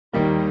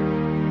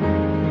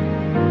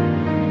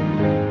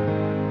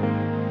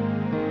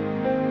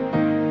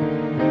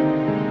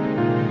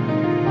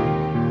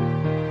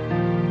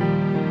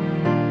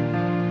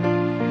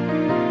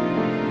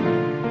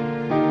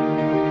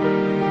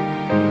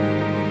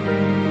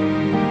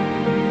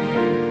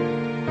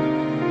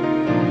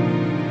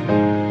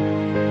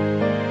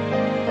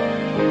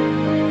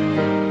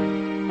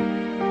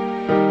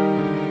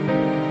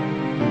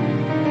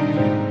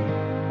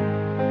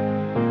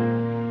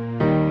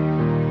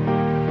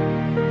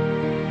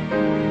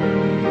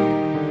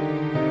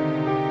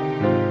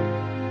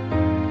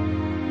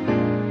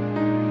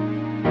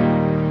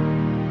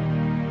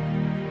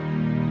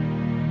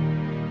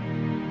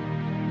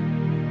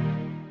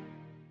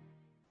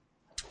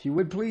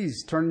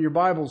please turn your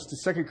Bibles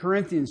to 2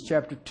 Corinthians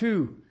chapter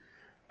 2,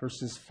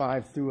 verses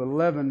 5 through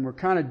 11. We're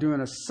kind of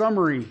doing a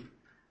summary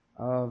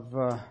of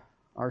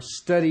our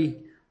study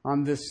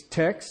on this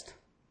text.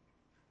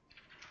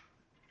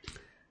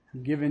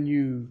 I'm giving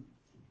you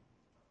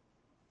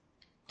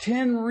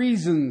 10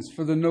 reasons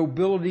for the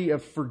nobility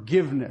of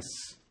forgiveness.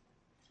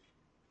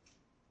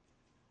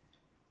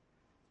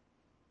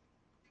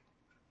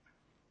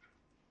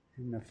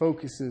 And the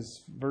focus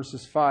is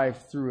verses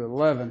 5 through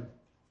 11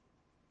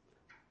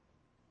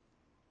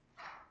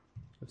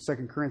 of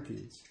 2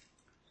 Corinthians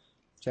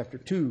chapter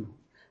 2.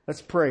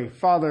 Let's pray.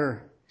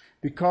 Father,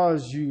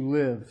 because you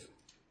live,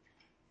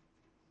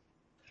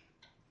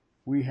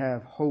 we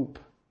have hope.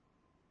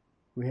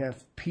 We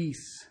have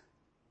peace.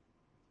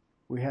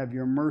 We have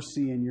your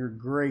mercy and your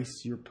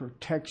grace, your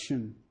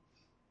protection.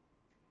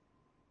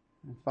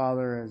 And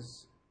Father,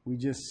 as we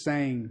just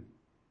sang,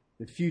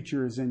 the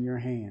future is in your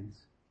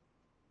hands.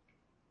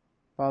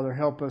 Father,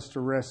 help us to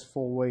rest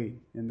full weight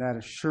in that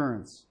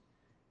assurance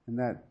and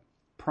that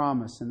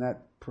promise and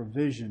that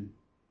provision,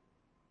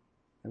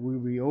 that we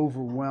will be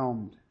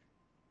overwhelmed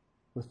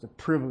with the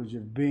privilege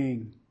of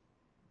being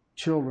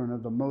children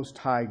of the Most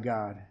High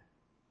God.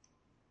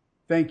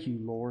 Thank you,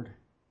 Lord.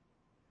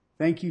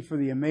 Thank you for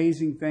the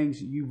amazing things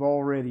that you've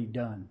already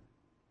done.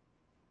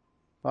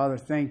 Father,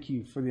 thank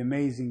you for the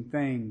amazing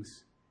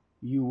things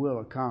you will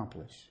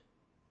accomplish.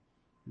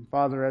 And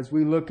Father, as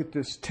we look at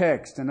this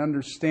text and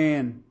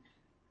understand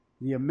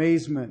the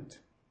amazement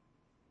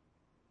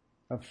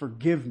of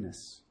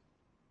forgiveness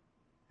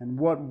and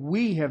what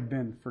we have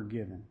been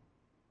forgiven,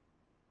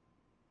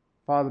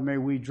 Father, may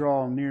we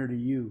draw near to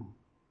you.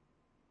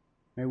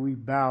 May we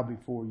bow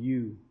before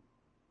you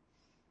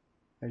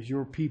as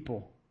your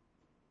people,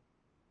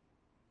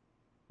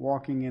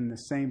 walking in the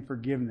same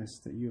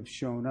forgiveness that you have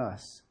shown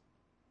us.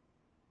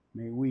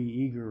 May we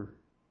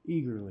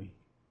eagerly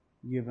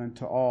give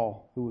unto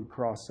all who would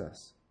cross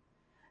us,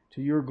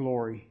 to your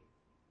glory,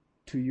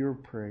 to your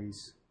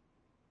praise.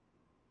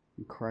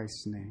 In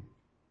Christ's name,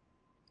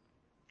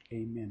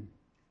 amen.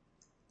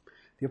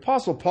 The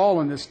Apostle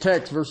Paul in this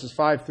text, verses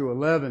 5 through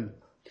 11,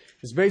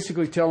 is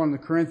basically telling the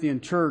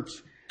Corinthian church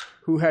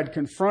who had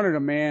confronted a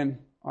man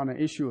on an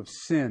issue of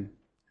sin,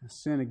 a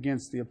sin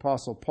against the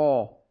Apostle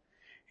Paul.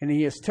 And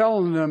he is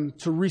telling them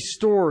to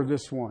restore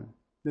this one.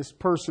 This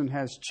person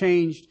has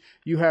changed.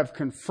 You have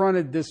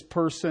confronted this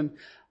person.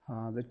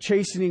 The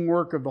chastening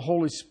work of the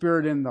Holy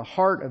Spirit in the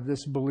heart of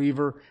this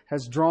believer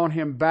has drawn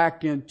him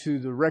back into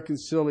the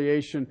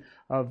reconciliation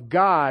of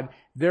God.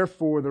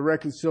 Therefore, the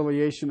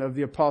reconciliation of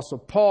the Apostle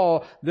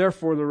Paul.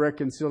 Therefore, the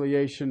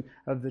reconciliation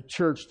of the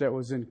church that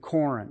was in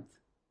Corinth.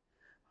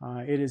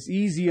 It is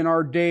easy in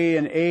our day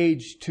and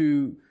age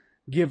to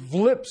give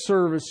lip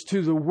service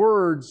to the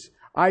words,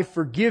 I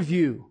forgive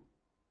you.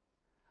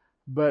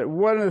 But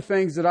one of the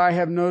things that I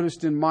have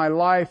noticed in my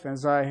life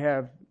as I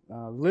have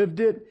lived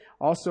it,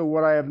 also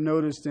what I have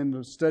noticed in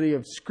the study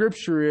of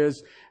Scripture,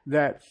 is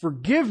that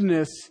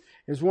forgiveness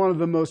is one of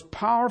the most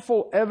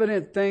powerful,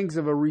 evident things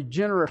of a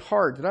regenerate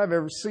heart that I've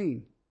ever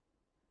seen.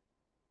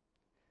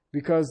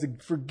 Because the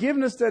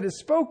forgiveness that is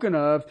spoken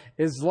of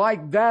is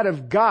like that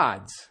of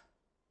God's.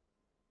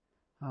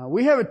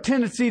 We have a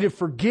tendency to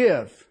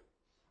forgive,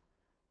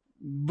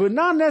 but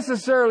not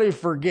necessarily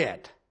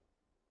forget.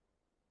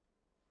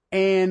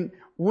 And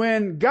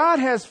when God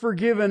has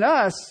forgiven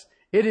us,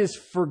 it is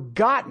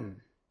forgotten.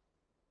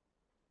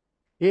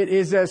 It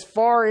is as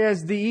far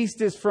as the east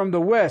is from the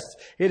west.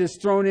 It is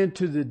thrown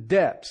into the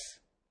depths.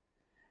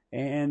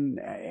 And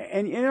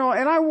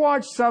I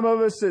watch some of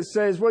us that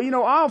says,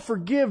 well, I'll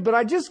forgive, but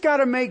I just got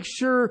to make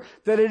sure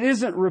that it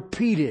isn't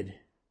repeated.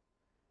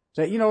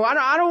 That,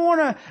 I don't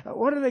want to,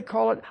 what do they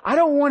call it? I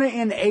don't want to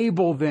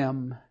enable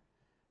them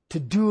to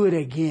do it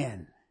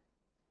again.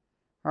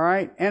 All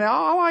right. And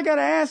all I got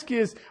to ask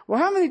is, well,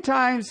 how many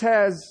times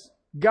has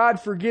God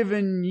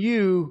forgiven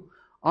you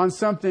on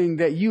something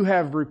that you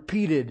have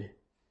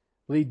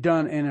repeatedly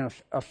done in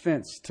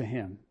offense to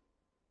Him?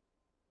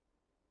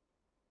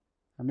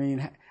 I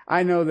mean,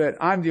 I know that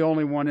I'm the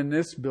only one in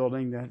this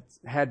building that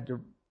had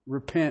to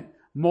repent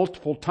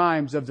multiple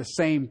times of the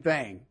same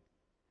thing.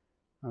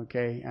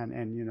 Okay, and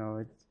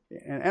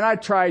I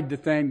tried the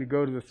thing to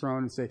go to the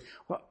throne and say,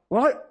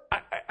 well,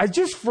 I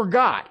just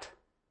forgot.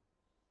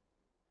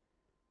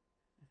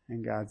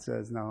 And God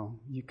says, no,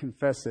 you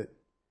confess it.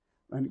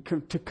 And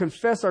to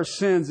confess our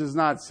sins is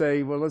not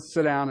say, well, let's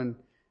sit down and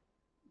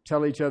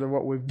tell each other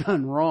what we've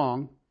done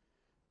wrong.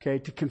 Okay,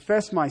 to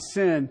confess my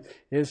sin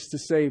is to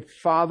say,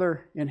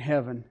 Father in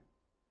heaven,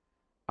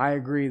 I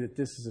agree that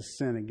this is a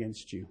sin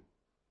against you.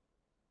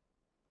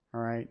 All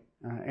right,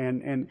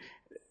 and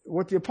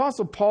what the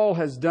Apostle Paul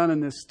has done in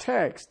this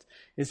text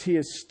is he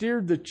has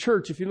steered the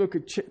church. If you look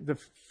at the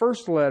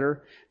first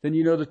letter, then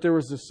you know that there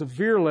was a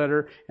severe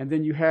letter, and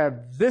then you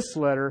have this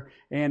letter.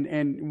 And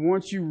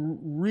once you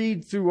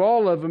read through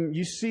all of them,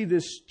 you see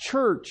this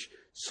church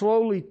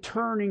slowly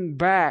turning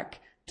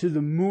back to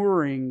the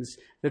moorings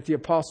that the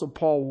Apostle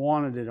Paul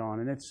wanted it on.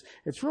 And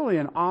it's really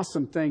an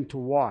awesome thing to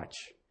watch.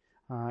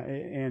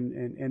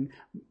 And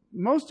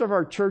most of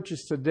our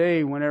churches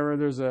today, whenever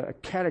there's a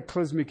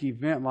cataclysmic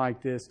event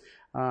like this,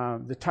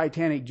 the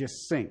Titanic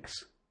just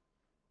sinks.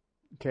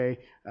 Okay?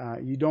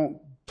 You don't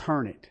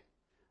turn it.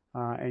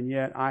 And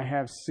yet I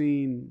have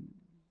seen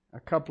a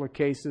couple of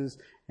cases,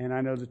 and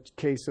I know the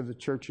case of the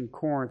church in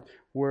Corinth,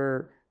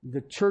 where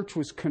the church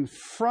was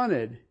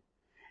confronted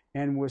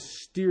and was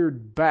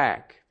steered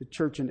back. The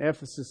church in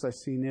Ephesus, I've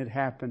seen it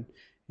happen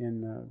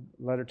in the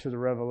letter to the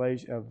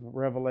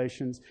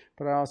Revelations,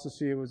 but I also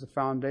see it was a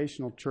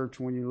foundational church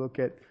when you look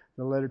at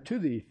the letter to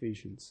the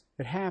Ephesians.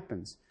 It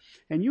happens.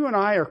 And you and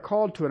I are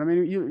called to it. I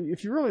mean,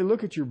 if you really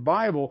look at your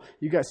Bible,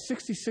 you got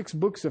 66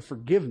 books of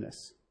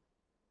forgiveness.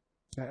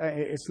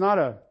 It's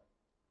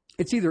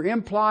either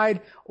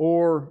implied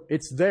or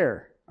it's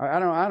there. I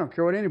don't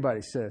care what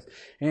anybody says.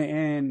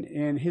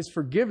 And His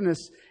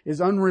forgiveness is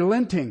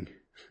unrelenting.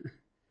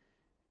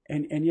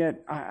 And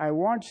yet I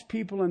watch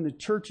people in the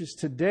churches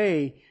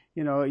today,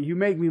 you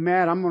make me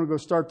mad, I'm going to go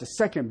start the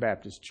Second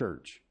Baptist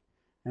Church.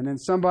 And then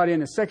somebody in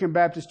the Second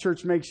Baptist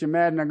Church makes you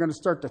mad, and I'm going to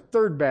start the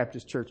Third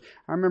Baptist Church.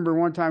 I remember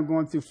one time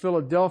going through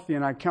Philadelphia,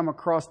 and I come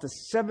across the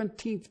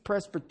 17th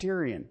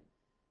Presbyterian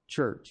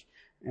Church.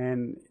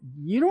 And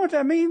you know what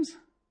that means?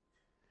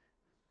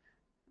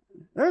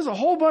 There's a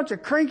whole bunch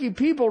of cranky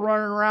people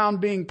running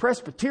around being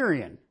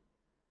Presbyterian.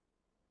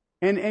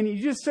 And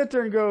you just sit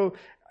there and go,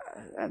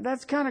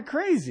 that's kind of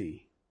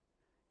crazy.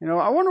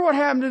 I wonder what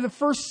happened to the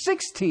first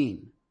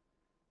 16.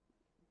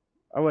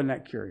 I wasn't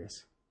that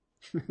curious.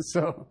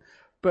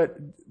 But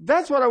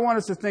that's what I want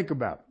us to think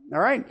about. All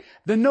right?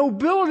 The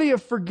nobility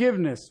of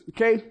forgiveness.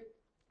 Okay?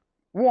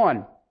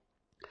 1,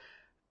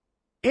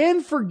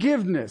 in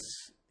forgiveness,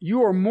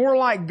 you are more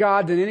like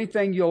God than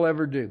anything you'll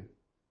ever do.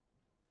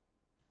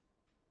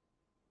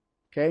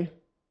 Okay?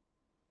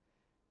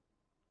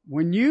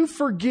 When you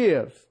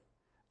forgive,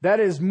 that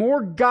is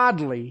more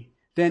godly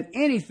than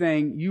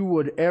anything you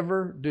would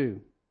ever do.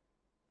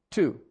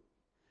 2,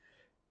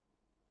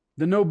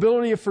 the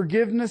nobility of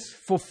forgiveness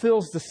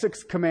fulfills the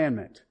 6th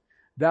commandment.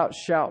 Thou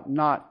shalt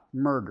not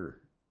murder.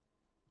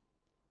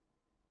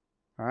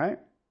 All right?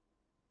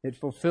 It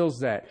fulfills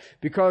that.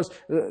 Because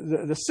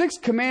the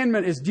 6th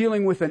commandment is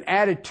dealing with an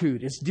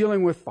attitude. It's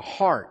dealing with the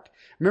heart.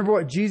 Remember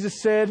what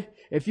Jesus said?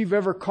 If you've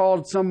ever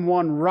called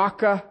someone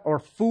raka or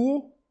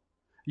fool,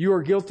 you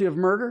are guilty of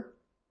murder.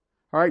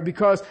 All right?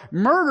 Because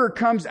murder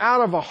comes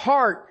out of a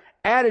heart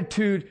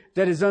attitude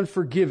that is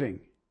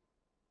unforgiving.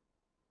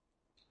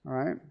 All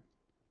right?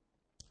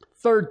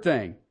 3rd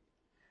thing.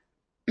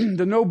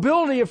 The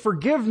nobility of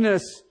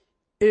forgiveness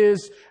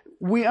is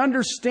we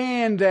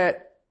understand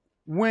that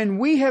when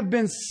we have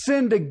been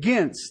sinned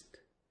against,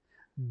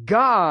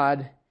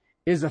 God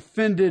is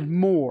offended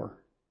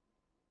more.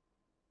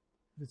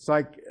 It's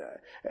like,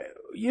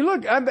 you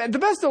look, the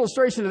best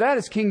illustration of that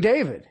is King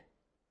David.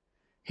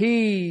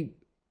 He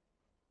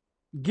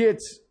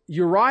gets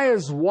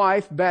Uriah's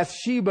wife,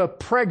 Bathsheba,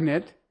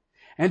 pregnant,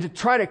 and to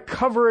try to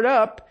cover it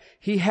up,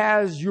 he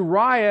has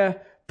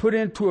Uriah put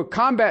into a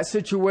combat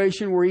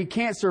situation where he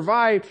can't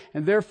survive,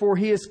 and therefore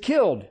he is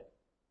killed.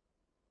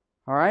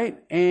 All right?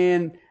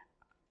 And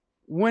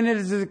when it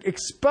is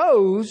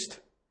exposed,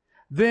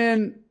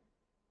 then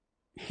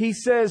he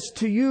says,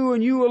 to you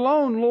and you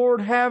alone,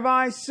 Lord, have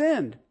I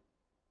sinned.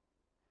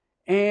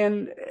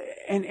 And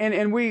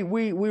we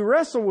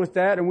wrestle with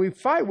that and we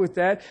fight with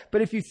that.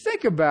 But if you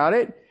think about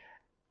it,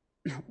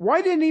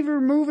 why didn't he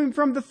remove him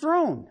from the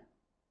throne?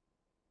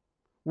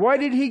 Why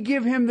did he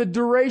give him the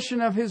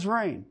duration of his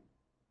reign?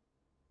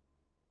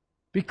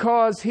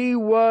 Because he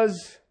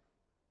was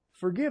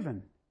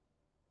forgiven.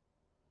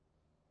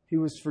 He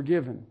was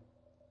forgiven.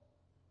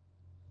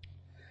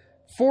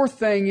 4th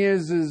thing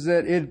is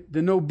that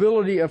the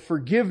nobility of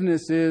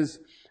forgiveness is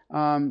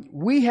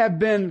we have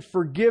been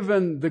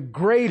forgiven the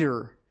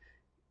greater.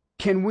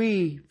 Can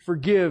we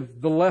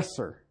forgive the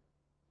lesser?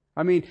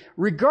 I mean,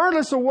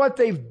 regardless of what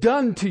they've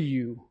done to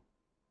you,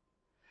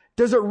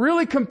 does it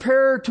really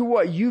compare to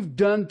what you've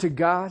done to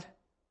God?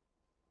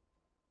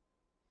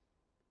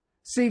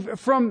 See,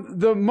 from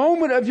the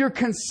moment of your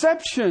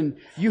conception,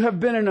 you have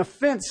been an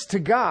offense to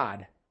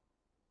God.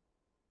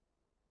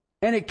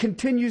 And it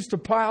continues to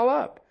pile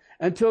up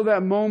until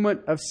that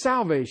moment of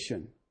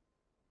salvation.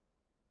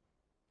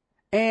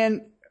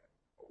 And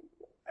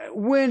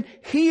when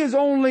He is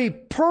only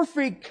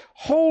perfect,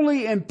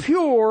 holy, and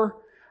pure,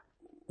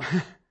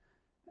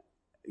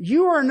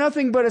 you are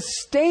nothing but a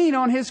stain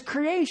on His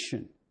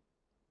creation.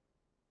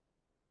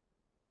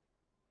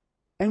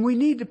 And we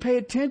need to pay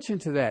attention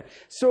to that.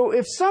 So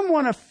if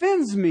someone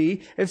offends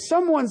me, if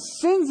someone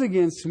sins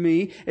against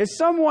me, if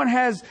someone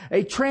has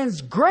a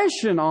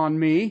transgression on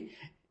me,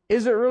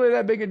 is it really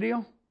that big a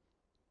deal?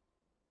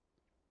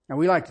 And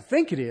we like to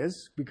think it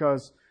is,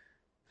 because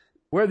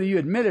whether you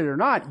admit it or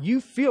not,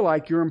 you feel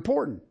like you're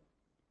important.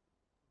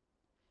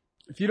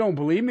 If you don't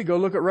believe me, go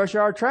look at rush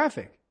hour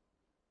traffic.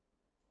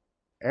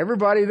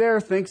 Everybody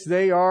there thinks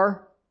they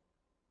are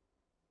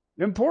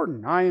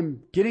important. I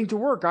am getting to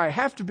work. I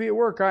have to be at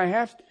work. I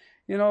have to,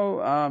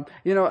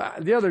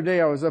 the other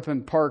day I was up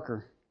in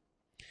Parker.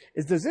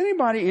 Does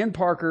anybody in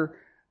Parker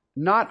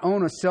not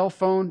own a cell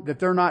phone that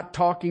they're not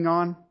talking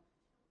on?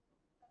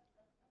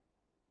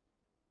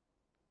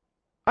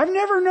 I've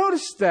never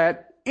noticed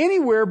that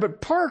anywhere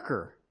but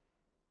Parker.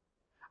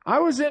 I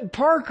was at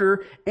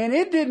Parker, and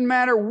it didn't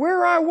matter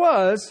where I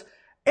was,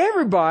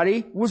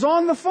 everybody was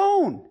on the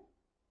phone.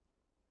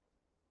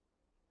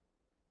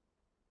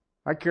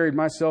 I carried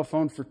my cell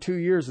phone for 2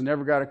 years and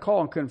never got a call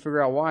and couldn't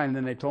figure out why, and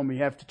then they told me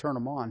you have to turn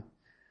them on.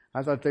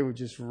 I thought they would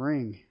just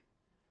ring.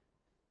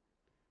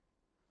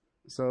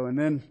 So, and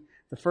then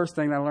the first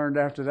thing I learned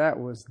after that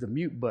was the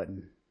mute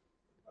button.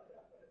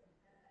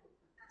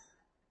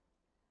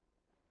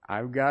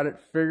 I've got it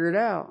figured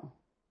out.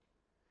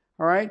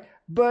 All right?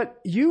 But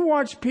you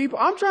watch people,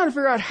 I'm trying to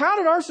figure out, how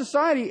did our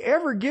society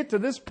ever get to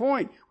this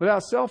point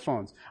without cell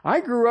phones?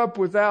 I grew up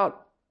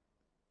without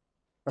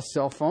a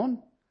cell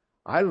phone.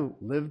 I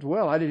lived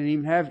well. I didn't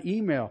even have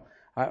email.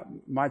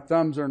 My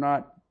thumbs are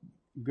not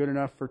good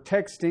enough for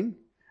texting.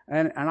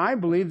 And I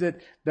believe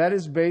that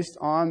is based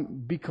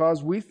on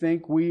because we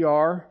think we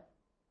are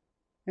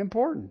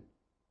important.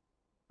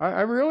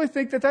 I really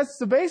think that's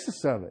the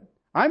basis of it.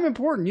 I'm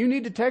important. You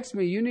need to text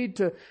me. You need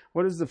to,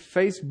 what is the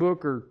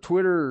Facebook or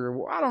Twitter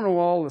or I don't know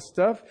all the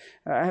stuff.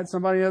 I had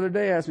somebody the other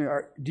day ask me,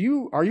 are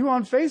you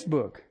on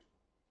Facebook?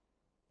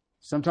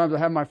 Sometimes I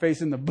have my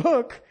face in the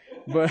book,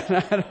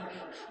 but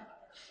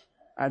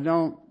I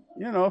don't,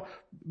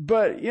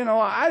 but,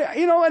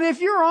 and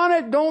if you're on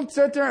it, don't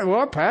sit there and,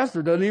 well,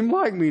 pastor doesn't even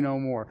like me no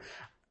more.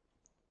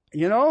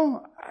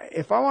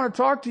 If I want to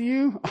talk to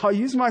you, I'll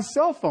use my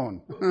cell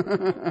phone.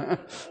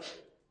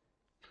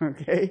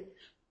 Okay.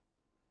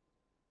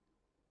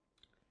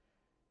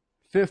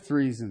 Fifth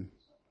reason.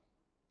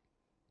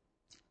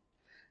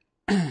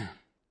 The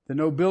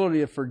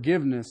nobility of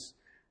forgiveness.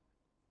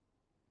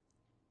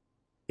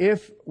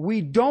 If we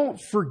don't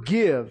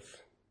forgive,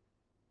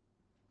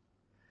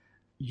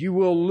 you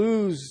will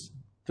lose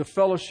the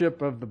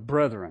fellowship of the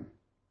brethren.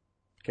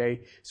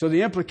 Okay? So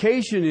the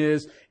implication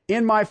is,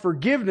 in my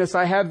forgiveness,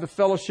 I have the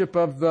fellowship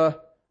of the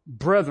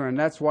brethren.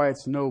 That's why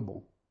it's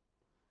noble.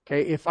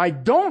 Okay? If I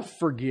don't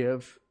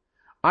forgive,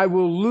 I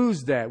will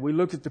lose that. We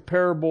looked at the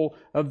parable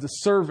of the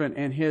servant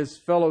and his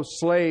fellow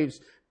slaves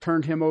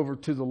turned him over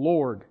to the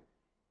Lord.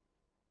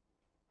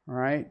 All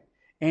right?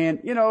 And,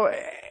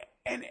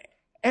 and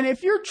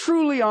if you're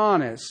truly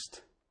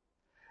honest,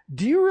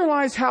 do you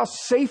realize how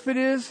safe it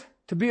is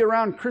to be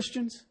around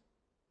Christians?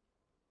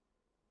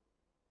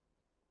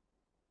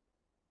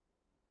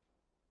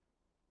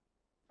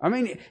 I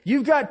mean,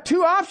 you've got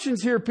two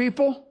options here,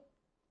 people.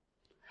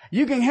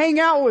 You can hang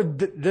out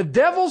with the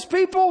devil's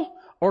people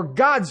or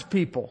God's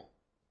people.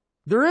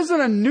 There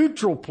isn't a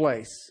neutral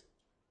place.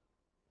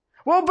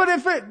 Well, but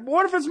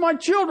what if it's my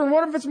children?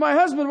 What if it's my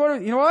husband?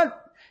 You know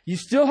what? You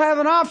still have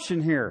an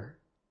option here.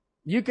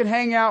 You can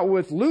hang out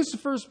with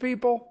Lucifer's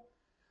people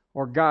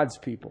or God's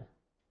people.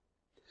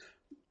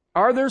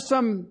 Are there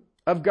some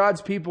of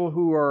God's people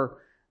who are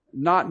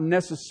not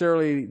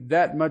necessarily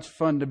that much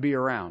fun to be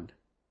around?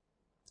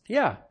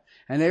 Yeah.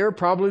 And they are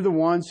probably the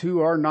ones who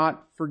are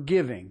not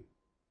forgiving.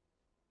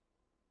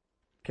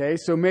 Okay,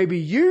 so maybe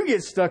you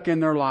get stuck in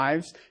their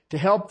lives to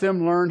help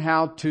them learn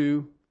how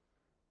to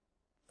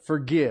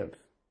forgive.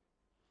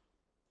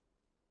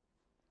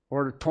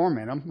 Or to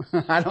torment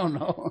them. I don't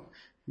know.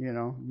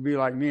 Be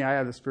like me, I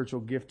have the spiritual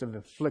gift of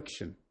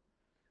affliction.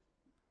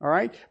 All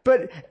right?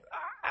 But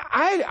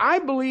I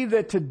believe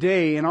that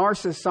today in our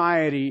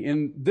society,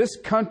 in this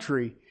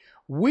country,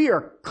 we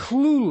are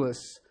clueless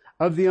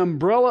of the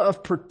umbrella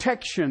of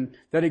protection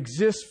that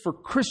exists for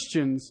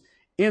Christians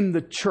in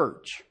the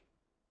church.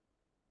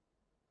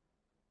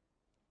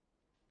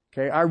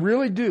 Okay, I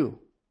really do.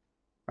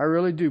 I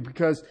really do.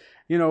 Because,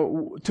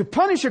 to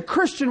punish a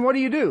Christian, what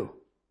do?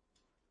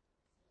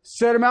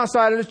 Set him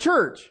outside of the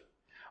church.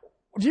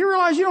 Do you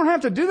realize you don't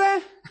have to do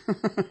that?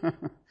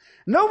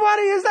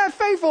 Nobody is that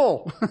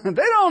faithful. They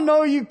don't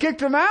know you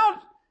kicked them out.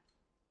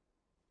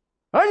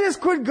 I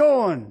just quit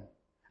going.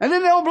 And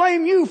then they'll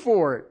blame you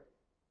for it.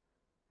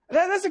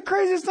 That's the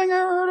craziest thing I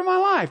ever heard in my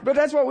life. But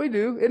that's what we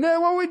do. Isn't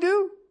that what we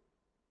do?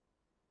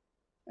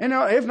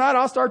 If not,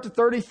 I'll start the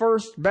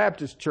 31st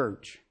Baptist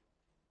Church.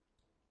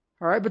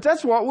 All right, but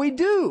that's what we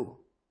do.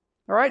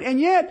 All right, and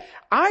yet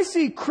I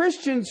see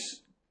Christians,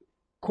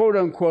 quote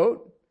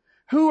unquote,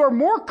 who are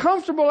more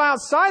comfortable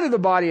outside of the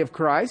body of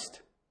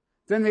Christ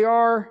than they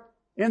are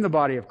in the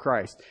body of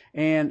Christ.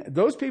 And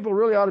those people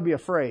really ought to be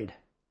afraid.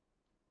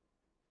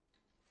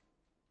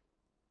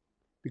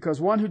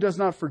 Because one who does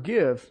not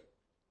forgive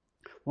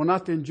will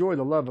not enjoy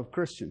the love of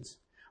Christians.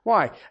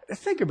 Why?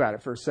 Think about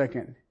it for a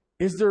second.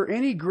 Is there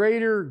any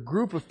greater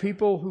group of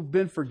people who've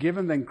been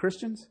forgiven than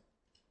Christians?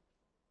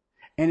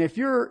 And if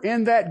you're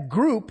in that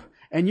group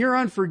and you're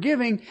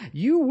unforgiving,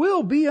 you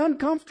will be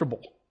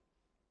uncomfortable.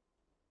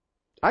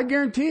 I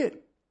guarantee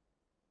it.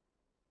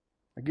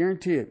 I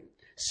guarantee it.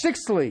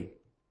 Sixthly,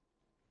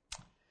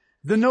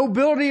 the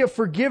nobility of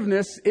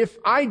forgiveness. If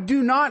I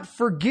do not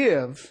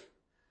forgive,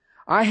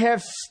 I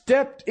have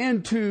stepped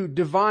into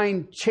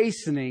divine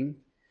chastening,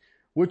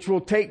 which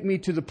will take me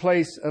to the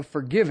place of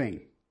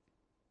forgiving.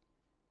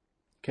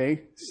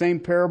 Okay, same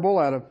parable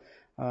out of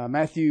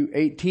Matthew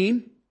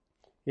 18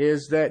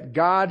 is that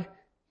God,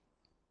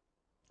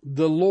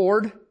 the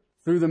Lord,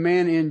 through the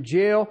man in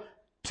jail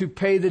to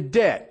pay the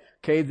debt.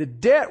 Okay, the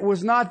debt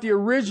was not the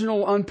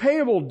original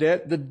unpayable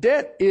debt. The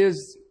debt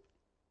is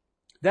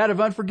that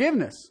of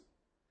unforgiveness.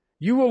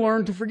 You will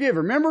learn to forgive.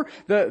 Remember,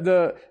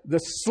 the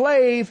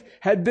slave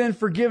had been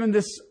forgiven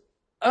this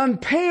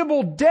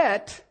unpayable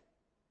debt,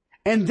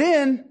 and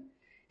then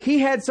he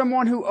had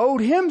someone who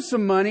owed him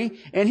some money,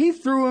 and he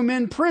threw him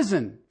in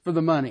prison for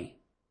the money.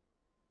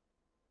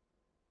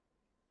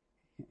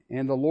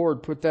 And the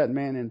Lord put that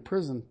man in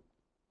prison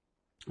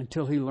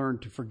until he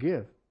learned to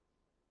forgive,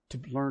 to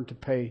learn to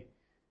pay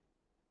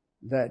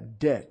that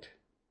debt.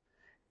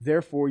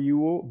 Therefore, you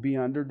will be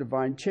under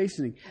divine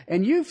chastening.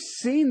 And you've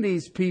seen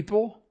these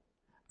people.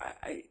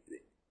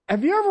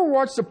 Have you ever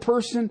watched a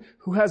person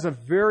who has a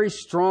very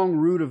strong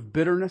root of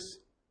bitterness?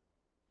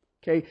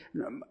 Okay,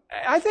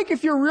 I think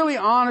if you're really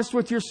honest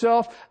with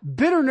yourself,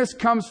 bitterness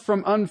comes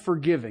from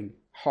unforgiving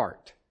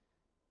heart.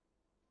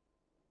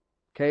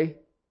 Okay?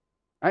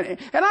 And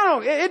I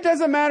don't, it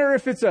doesn't matter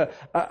if it's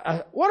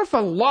what if a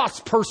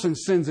lost person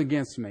sins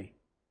against me?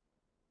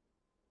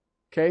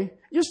 Okay?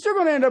 You're still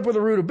going to end up with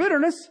a root of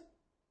bitterness.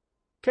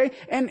 Okay?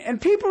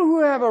 And people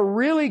who have a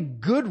really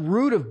good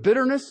root of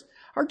bitterness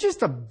are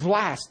just a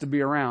blast to be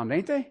around,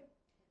 ain't they?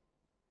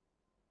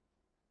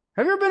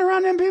 Have you ever been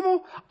around them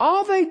people?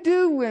 All they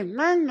do is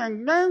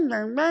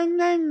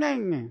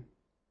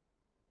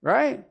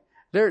right?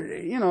 They're,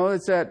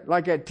 it's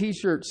like that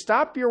t-shirt,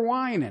 stop your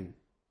whining.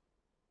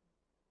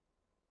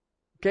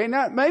 Okay,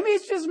 now maybe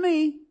it's just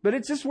me, but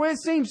it's just the way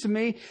it seems to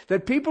me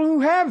that people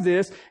who have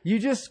this, you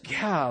just,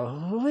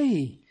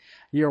 golly,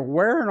 you're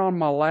wearing on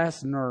my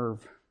last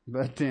nerve.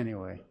 But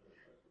anyway,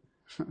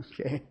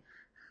 okay.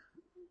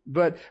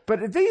 But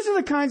these are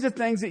the kinds of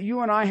things that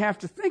you and I have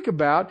to think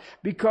about,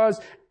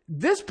 because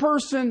this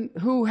person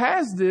who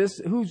has this,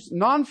 who's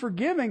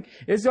non-forgiving,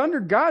 is under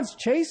God's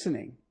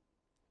chastening.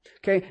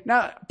 Okay,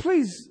 now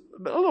please,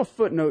 a little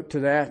footnote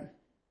to that.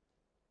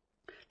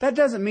 That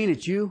doesn't mean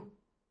it's you.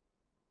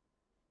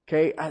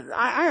 Okay,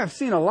 I have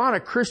seen a lot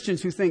of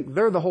Christians who think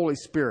they're the Holy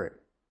Spirit.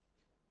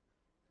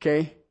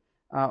 Okay,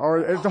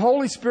 or the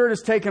Holy Spirit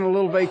has taken a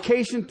little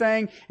vacation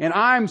thing and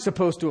I'm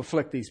supposed to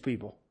afflict these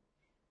people.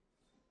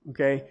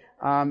 Okay,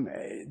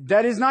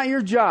 that is not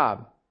your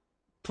job.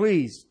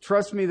 Please,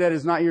 trust me, that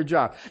is not your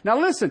job. Now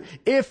listen,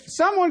 if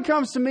someone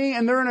comes to me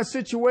and they're in a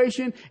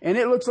situation and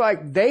it looks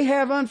like they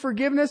have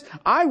unforgiveness,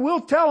 I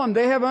will tell them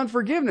they have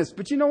unforgiveness.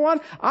 But you know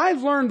what?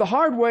 I've learned the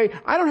hard way,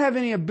 I don't have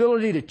any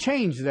ability to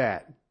change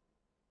that.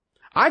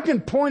 I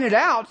can point it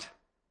out,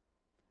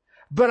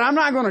 but I'm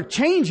not going to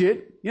change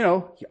it.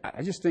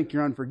 I just think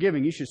you're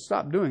unforgiving. You should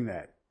stop doing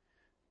that.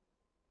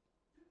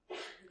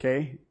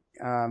 Okay.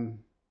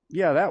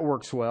 Yeah, that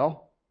works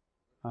well.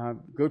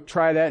 Go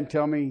try that and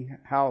tell me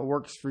how it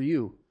works for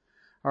you.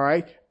 All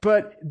right.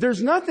 But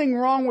there's nothing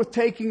wrong with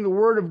taking the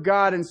Word of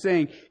God and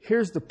saying,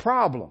 here's the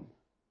problem.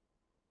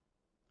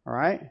 All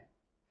right.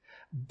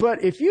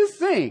 But if you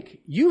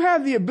think you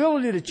have the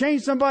ability to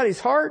change somebody's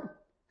heart,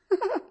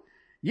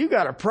 you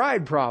got a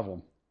pride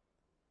problem.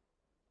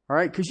 All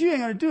right? Because you ain't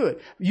going to do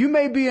it. You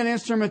may be an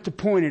instrument to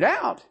point it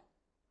out,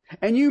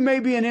 and you may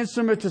be an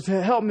instrument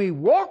to help me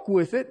walk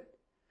with it,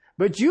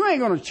 but you ain't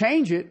going to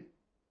change it.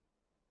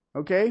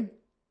 Okay?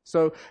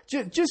 So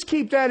just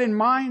keep that in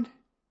mind.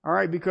 All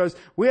right? Because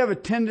we have a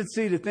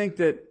tendency to think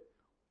that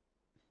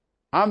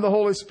I'm the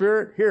Holy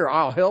Spirit. Here,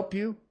 I'll help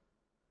you.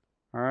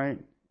 All right?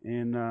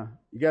 And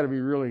you got to be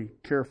really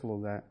careful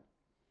of that.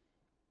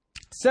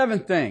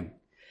 Seventh thing.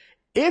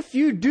 If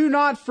you do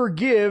not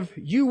forgive,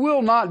 you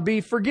will not be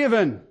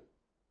forgiven.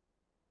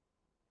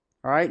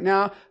 All right.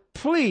 Now,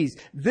 please,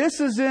 this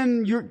is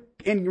in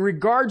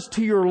regards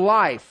to your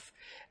life.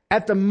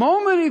 At the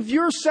moment of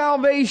your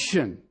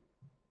salvation,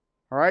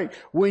 all right,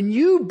 when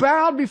you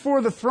bowed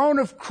before the throne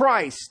of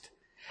Christ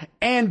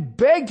and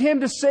begged Him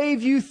to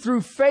save you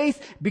through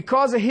faith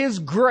because of His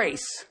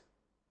grace,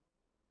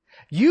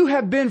 you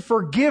have been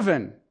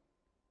forgiven.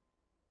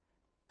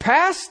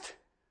 Past,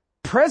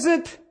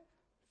 present,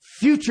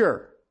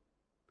 future.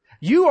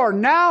 You are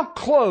now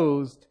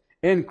clothed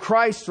in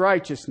Christ's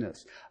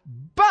righteousness.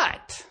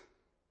 But,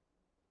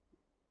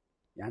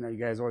 I know you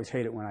guys always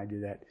hate it when I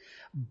do that.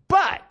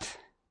 But,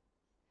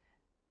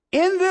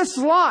 in this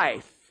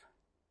life,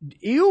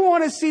 you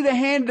want to see the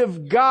hand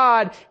of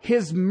God,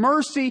 His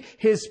mercy,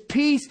 His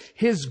peace,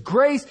 His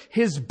grace,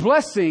 His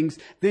blessings,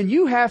 then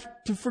you have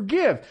to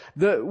forgive.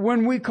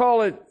 When we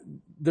call it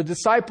the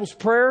disciples'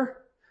 prayer,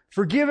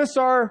 forgive us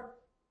our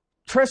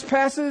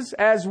trespasses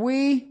as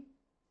we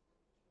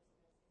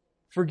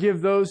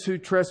forgive those who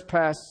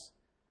trespass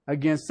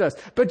against us.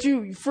 But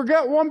you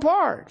forgot one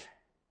part.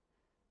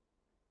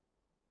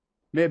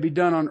 May it be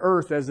done on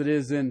earth as it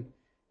is in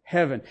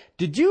heaven.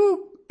 Did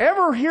you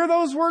ever hear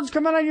those words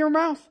come out of your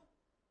mouth?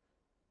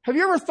 Have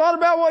you ever thought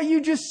about what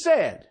you just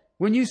said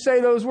when you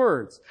say those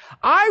words?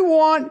 I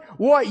want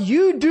what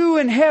you do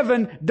in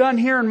heaven done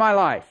here in my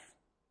life.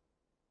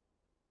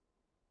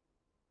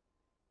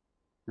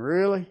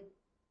 Really?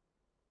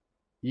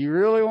 You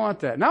really want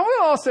that? Now we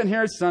all sitting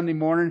here Sunday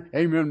morning.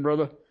 Amen,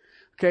 brother.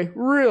 Okay,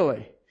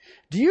 really?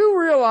 Do you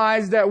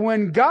realize that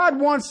when God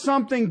wants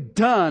something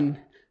done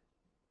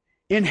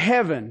in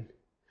heaven,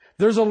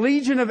 there's a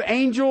legion of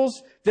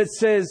angels that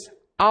says,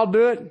 I'll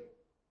do it?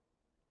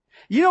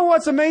 You know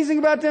what's amazing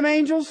about them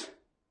angels?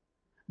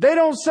 They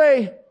don't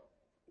say,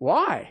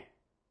 why?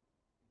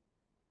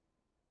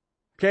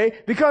 Okay?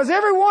 Because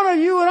every one of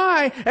you and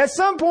I, at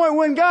some point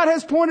when God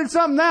has pointed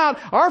something out,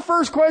 our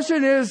first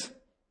question is,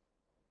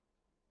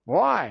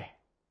 why?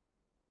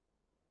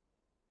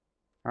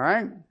 All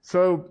right?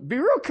 So be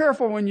real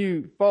careful when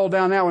you fall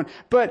down that one.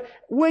 But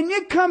when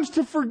it comes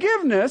to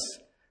forgiveness,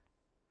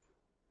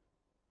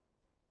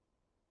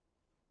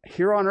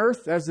 here on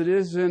earth as it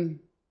is in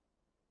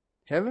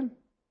heaven,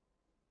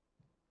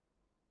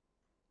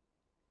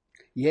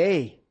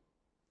 yay.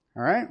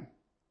 All right?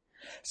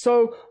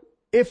 So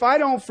if I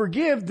don't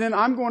forgive, then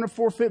I'm going to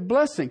forfeit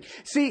blessing.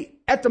 See,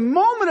 at the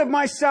moment of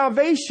my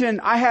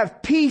salvation, I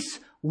have peace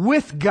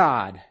with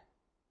God.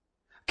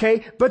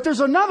 Okay? But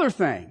there's another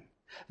thing.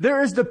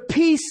 There is the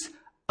peace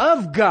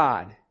of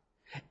God.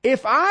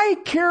 If I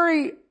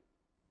carry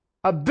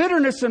a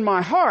bitterness in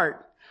my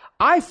heart,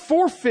 I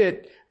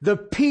forfeit the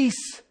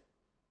peace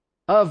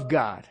of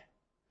God.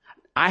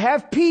 I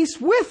have peace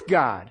with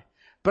God,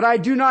 but I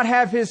do not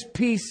have His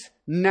peace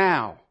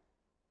now.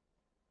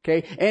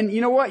 Okay? And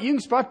you know what? You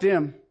can spot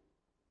them.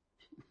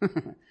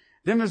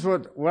 Them is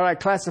what I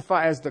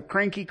classify as the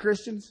cranky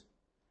Christians.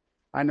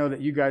 I know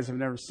that you guys have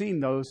never seen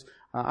those.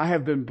 I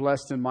have been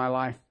blessed in my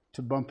life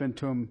to bump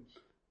into them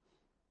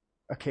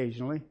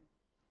occasionally.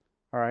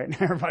 All right.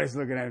 Everybody's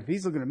looking at him. If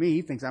he's looking at me,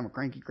 he thinks I'm a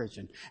cranky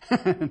Christian.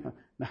 No,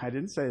 I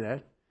didn't say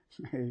that.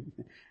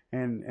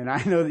 And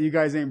I know that you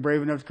guys ain't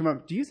brave enough to come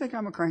up. Do you think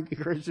I'm a cranky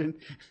Christian?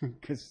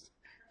 Because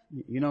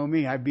you know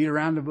me, I beat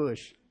around the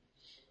bush.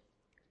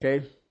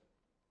 Okay.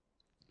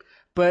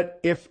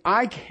 But if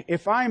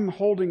I'm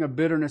holding a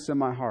bitterness in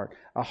my heart,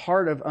 a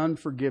heart of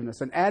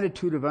unforgiveness, an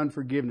attitude of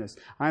unforgiveness,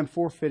 I'm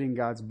forfeiting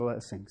God's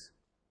blessings.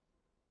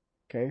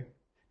 Okay?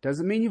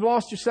 Doesn't mean you've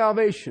lost your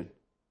salvation.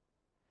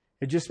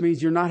 It just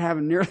means you're not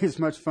having nearly as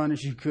much fun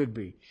as you could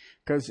be.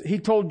 Because He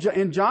told,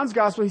 in John's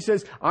Gospel, He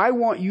says, I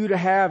want you to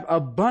have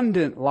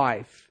abundant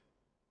life.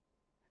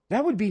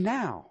 That would be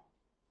now.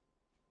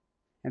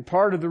 And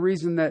part of the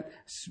reason that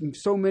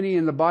so many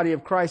in the body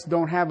of Christ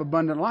don't have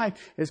abundant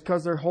life is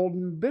because they're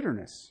holding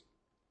bitterness.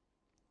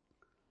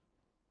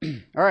 All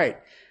right.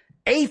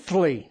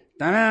 Eighthly,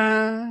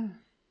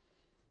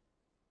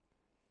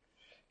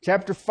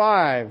 chapter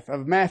 5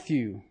 of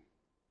Matthew,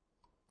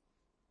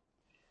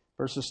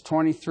 verses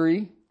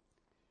 23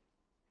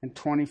 and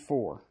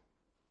 24.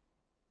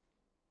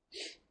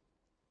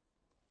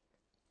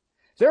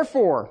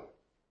 Therefore,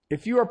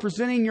 if you are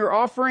presenting your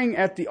offering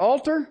at the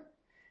altar,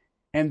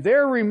 and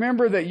there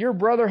remember that your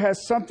brother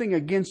has something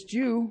against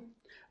you,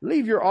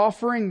 leave your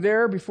offering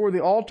there before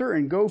the altar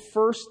and go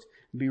first,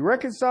 be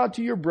reconciled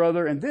to your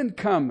brother, and then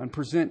come and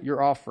present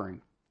your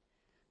offering.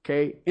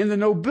 Okay? In the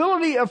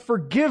nobility of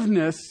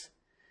forgiveness,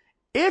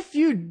 if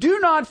you do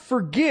not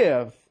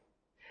forgive,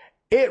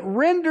 it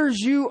renders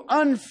you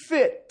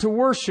unfit to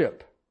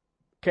worship.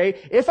 Okay?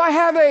 If I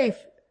have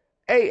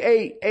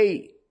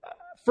a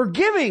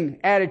forgiving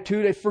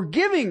attitude, a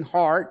forgiving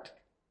heart,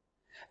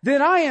 then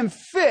I am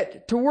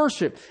fit to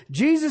worship.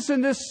 Jesus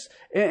in that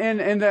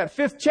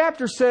 5th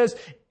chapter says,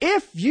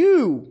 if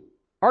you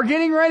are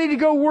getting ready to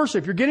go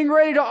worship, you're getting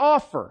ready to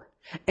offer,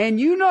 and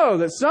you know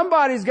that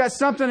somebody's got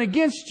something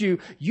against you,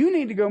 you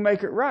need to go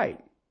make it right.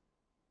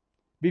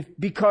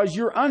 Because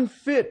you're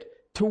unfit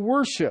to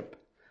worship.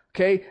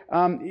 Okay?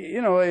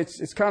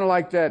 It's kind of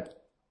like that.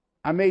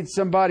 I made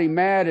somebody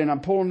mad and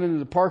I'm pulling into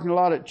the parking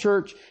lot at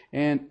church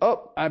and,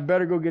 I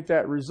better go get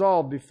that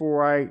resolved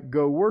before I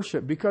go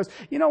worship. Because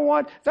you know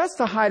what? That's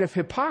the height of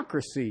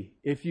hypocrisy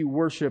if you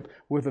worship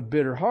with a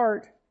bitter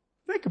heart.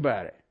 Think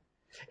about it.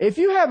 If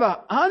you have an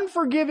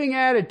unforgiving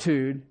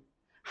attitude,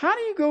 how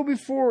do you go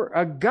before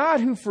a God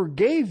who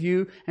forgave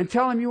you and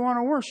tell Him you want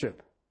to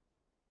worship?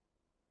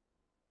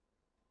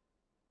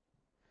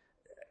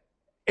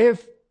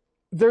 If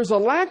there's a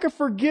lack of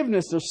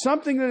forgiveness, there's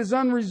something that is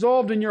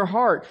unresolved in your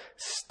heart,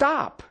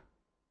 stop.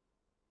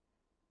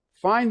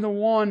 Find the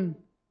one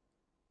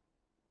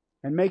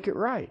and make it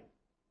right.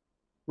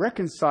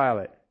 Reconcile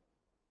it.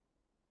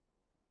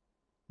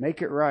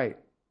 Make it right.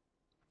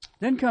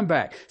 Then come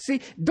back.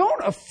 See,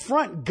 don't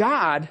affront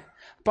God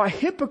by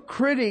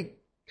hypocritical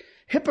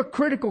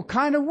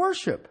kind of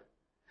worship.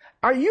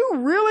 Are you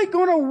really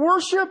going to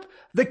worship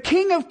the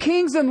King of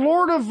Kings and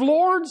Lord of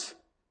Lords?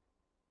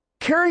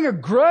 Carrying a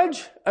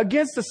grudge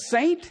against a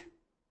saint?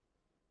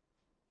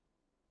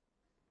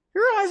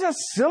 You realize how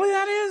silly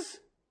that is?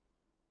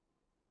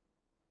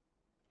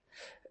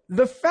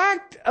 The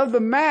fact of the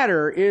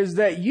matter is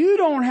that you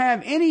don't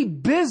have any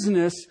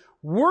business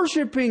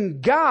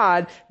worshiping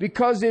God,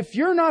 because if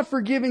you're not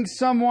forgiving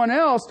someone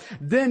else,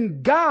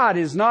 then God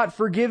is not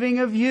forgiving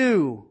of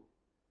you.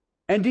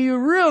 And do you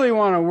really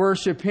want to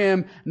worship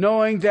Him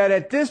knowing that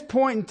at this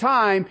point in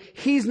time,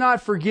 He's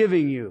not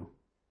forgiving you?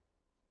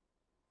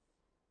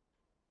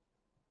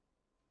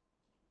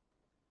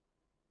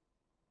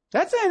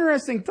 That's an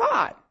interesting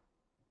thought.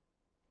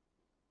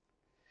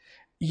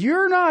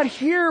 You're not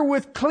here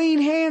with clean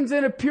hands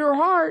and a pure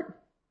heart.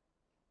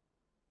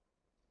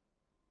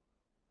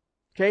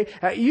 Okay?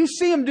 You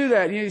see them do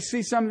that. You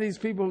see some of these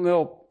people,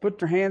 they'll put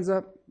their hands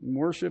up and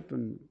worship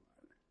and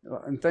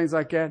things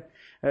like that.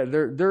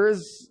 There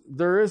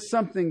is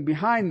something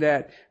behind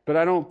that, but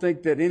I don't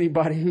think that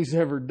anybody who's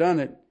ever done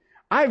it,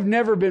 I've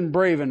never been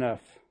brave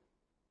enough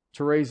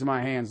to raise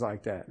my hands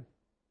like that.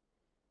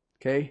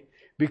 Okay?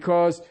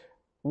 Because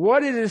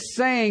what it is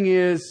saying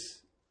is,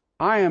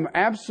 I am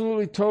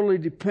absolutely, totally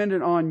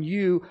dependent on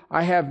you.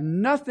 I have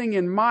nothing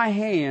in my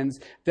hands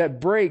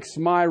that breaks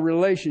my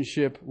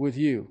relationship with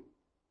you.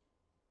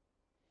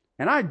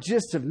 And I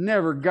just have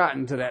never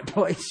gotten to that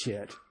place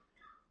yet.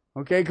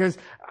 Okay? Because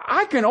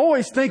I can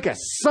always think of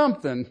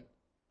something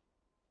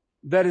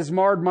that has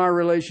marred my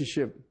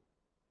relationship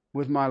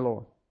with my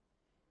Lord.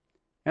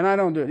 And I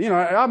don't do it.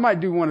 I might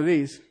do one of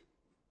these.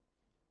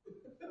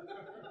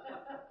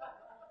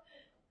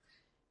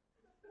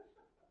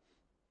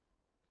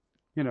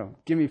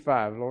 Give me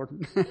 5, Lord.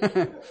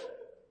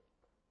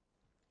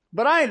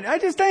 But I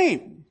just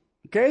ain't.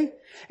 Okay?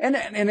 And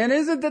it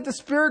isn't that the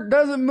Spirit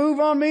doesn't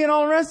move on me and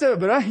all the rest of it,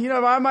 but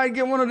I might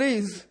get one of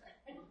these.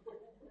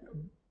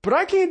 But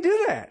I can't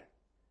do that.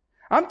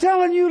 I'm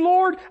telling you,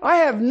 Lord, I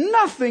have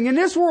nothing in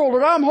this world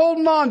that I'm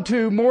holding on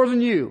to more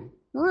than you.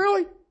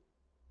 Really?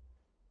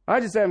 I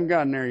just haven't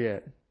gotten there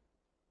yet.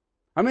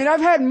 I mean,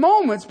 I've had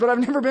moments, but I've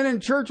never been in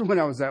church when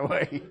I was that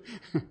way.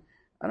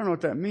 I don't know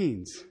what that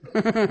means.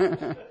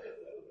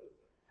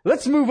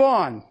 Let's move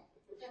on.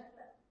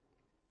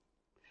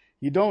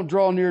 You don't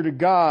draw near to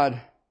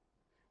God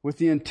with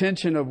the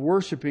intention of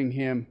worshiping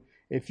Him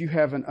if you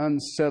have an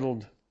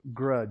unsettled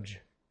grudge.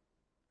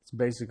 It's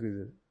basically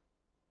the...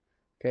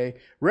 Okay?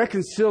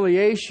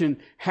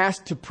 Reconciliation has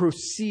to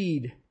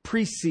precede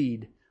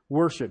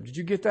worship. Did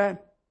you get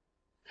that?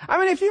 I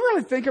mean, if you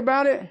really think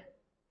about it,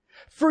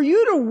 for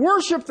you to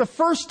worship the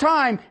first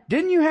time,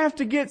 didn't you have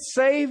to get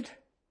saved?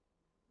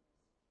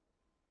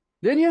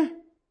 Didn't you?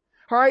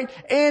 All right.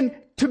 And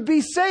to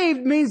be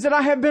saved means that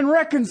I have been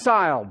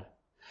reconciled.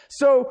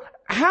 So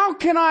how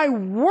can I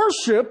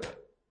worship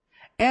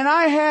and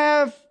I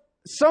have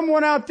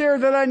someone out there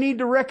that I need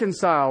to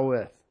reconcile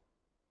with?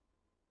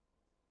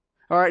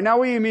 All right. Now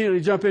we immediately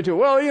jump into,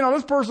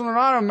 this person that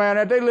I'm mad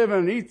at, they live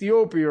in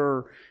Ethiopia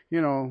or,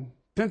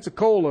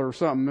 Pensacola or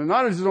something, and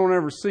I just don't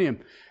ever see them.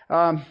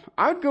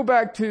 I'd go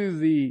back to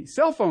the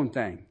cell phone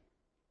thing.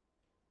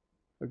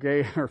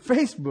 Okay. Or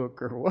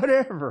Facebook or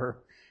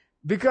whatever.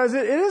 Because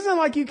it isn't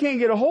like you can't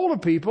get a hold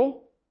of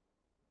people.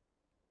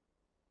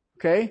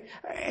 Okay?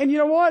 And you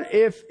know what?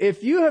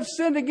 If you have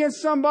sinned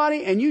against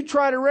somebody and you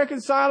try to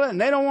reconcile it and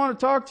they don't want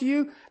to talk to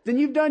you, then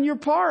you've done your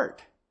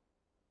part.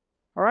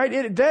 All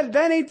right? That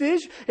ain't the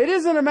issue. It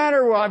isn't a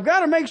matter of, I've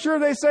got to make sure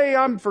they say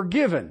I'm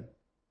forgiven.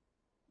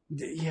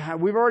 Yeah,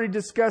 we've already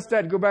discussed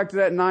that. Go back to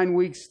that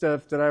 9-week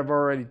stuff that I've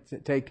already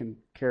taken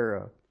care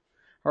of.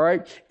 All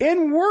right?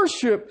 In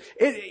worship,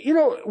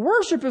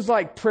 worship is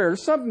like prayer.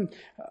 There's something...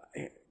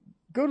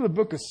 Go to the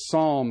book of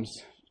Psalms,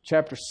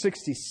 chapter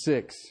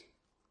 66.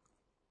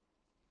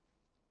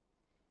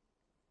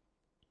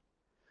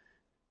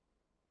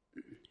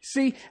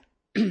 See,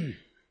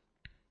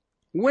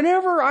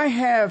 whenever I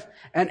have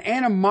an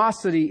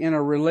animosity in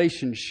a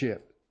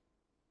relationship,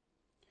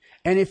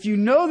 and if you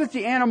know that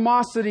the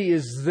animosity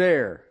is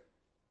there,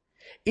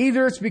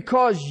 either it's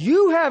because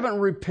you haven't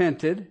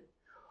repented,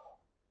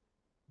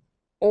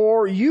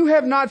 or you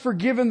have not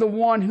forgiven the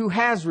one who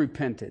has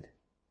repented.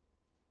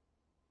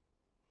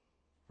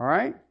 All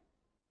right?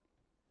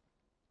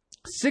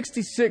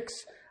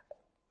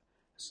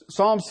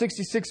 Psalm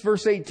 66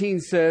 verse 18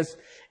 says,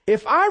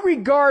 if I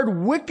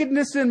regard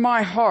wickedness in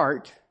my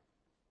heart,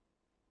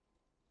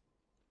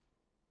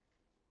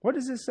 what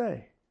does it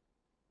say?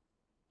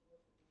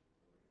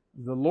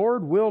 The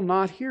Lord will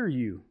not hear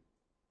you.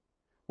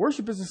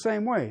 Worship is the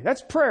same way.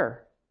 That's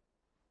prayer.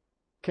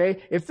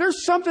 Okay? If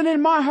there's something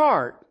in my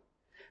heart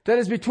that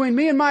is between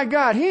me and my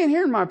God, He ain't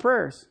hearing my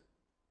prayers.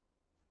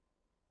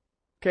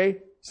 Okay?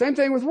 Same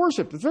thing with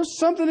worship. If there's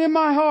something in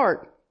my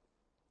heart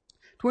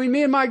between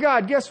me and my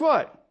God, guess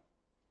what?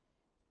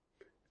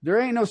 There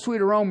ain't no sweet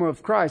aroma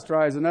of Christ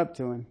rising up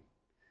to Him.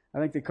 I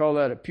think they call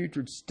that a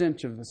putrid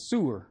stench of the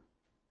sewer.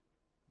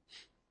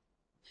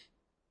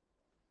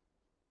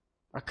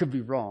 I could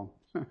be wrong.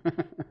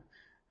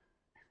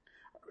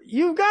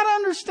 You've got to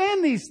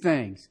understand these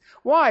things.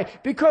 Why?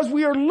 Because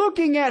we are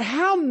looking at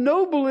how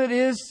noble it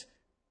is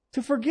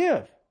to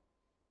forgive.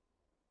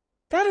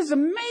 That is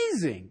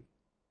amazing.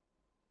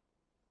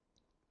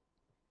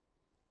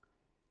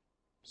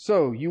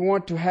 So, you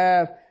want to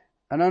have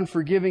an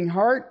unforgiving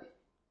heart?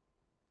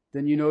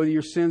 Then you know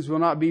your sins will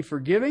not be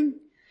forgiving.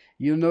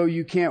 You know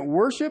you can't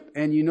worship,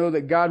 and you know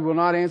that God will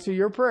not answer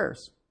your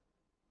prayers.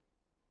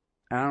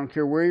 I don't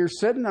care where you're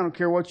sitting. I don't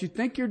care what you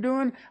think you're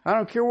doing. I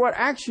don't care what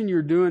action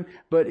you're doing,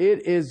 but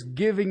it is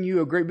giving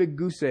you a great big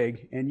goose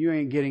egg, and you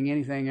ain't getting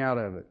anything out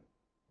of it.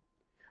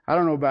 I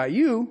don't know about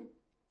you.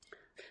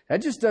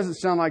 That just doesn't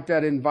sound like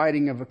that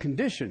inviting of a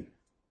condition.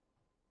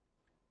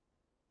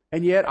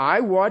 And yet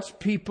I watch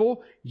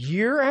people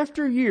year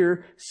after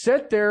year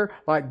sit there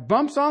like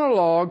bumps on a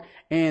log,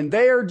 and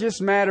they are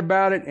just mad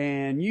about it,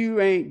 and you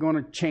ain't going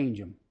to change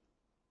them.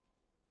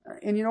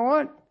 And you know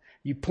what?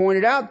 You point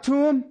it out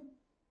to them.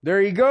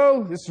 There you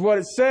go. This is what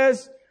it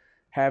says.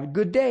 Have a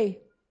good day.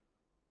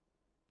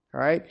 All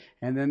right?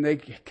 And then they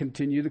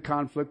continue the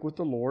conflict with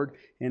the Lord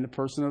in the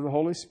person of the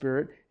Holy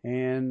Spirit,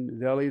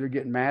 and they'll either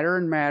get madder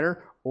and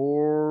madder,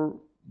 or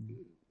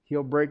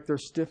He'll break their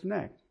stiff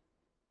neck.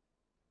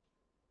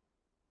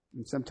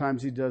 And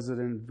sometimes He does it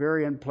in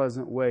very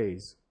unpleasant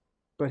ways.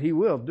 But He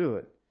will do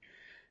it.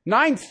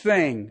 Ninth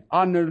thing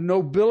on the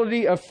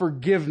nobility of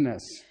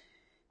forgiveness.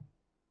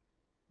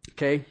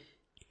 Okay?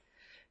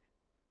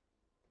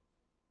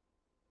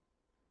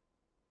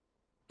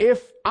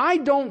 If I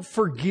don't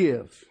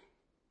forgive,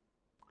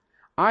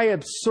 I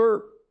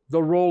usurp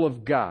the role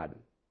of God.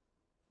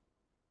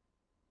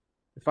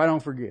 If I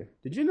don't forgive.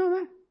 Did you know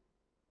that?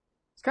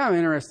 It's kind of an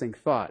interesting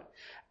thought.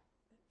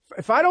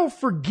 If I don't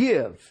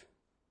forgive,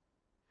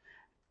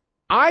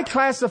 I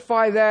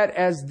classify that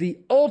as the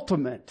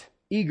ultimate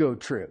ego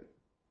trip.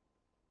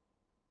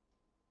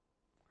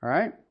 All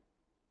right?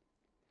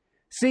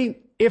 See,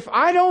 if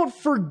I don't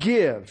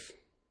forgive,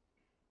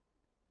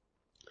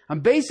 I'm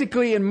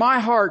basically, in my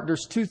heart,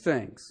 there's two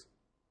things.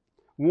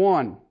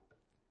 One,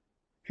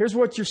 here's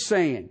what you're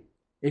saying.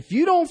 If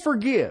you don't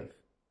forgive,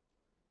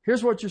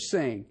 here's what you're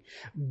saying.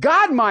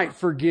 God might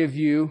forgive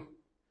you,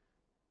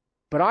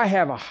 but I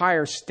have a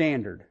higher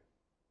standard.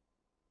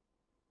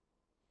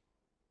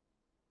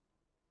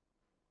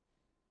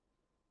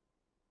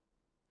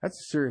 That's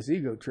a serious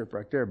ego trip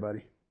right there,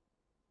 buddy.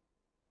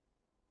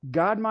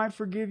 God might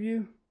forgive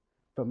you,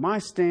 but my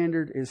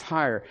standard is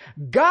higher.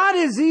 God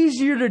is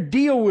easier to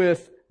deal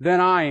with than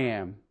I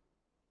am.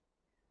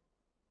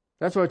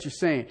 That's what you're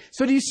saying.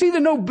 So do you see the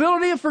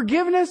nobility of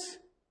forgiveness?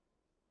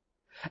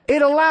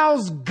 It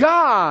allows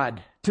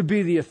God to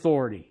be the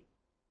authority.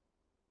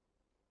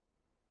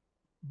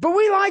 But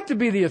we like to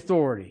be the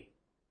authority.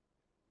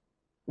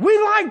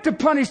 We like to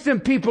punish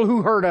them people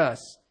who hurt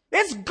us.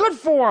 It's good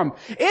for them.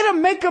 It'll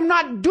make them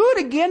not do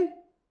it again.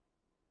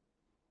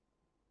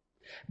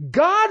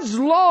 God's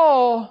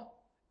law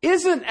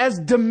isn't as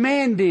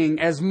demanding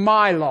as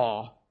my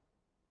law.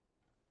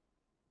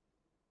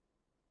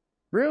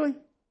 Really?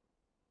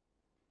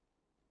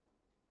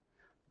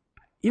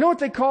 You know what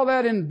they call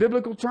that in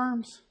biblical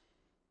terms?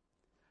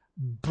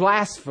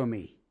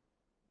 Blasphemy.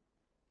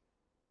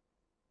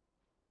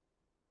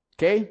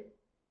 Okay?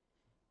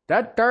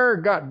 That there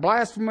got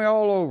blasphemy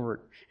all over it.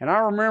 And I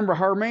remember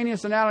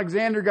Hymenius and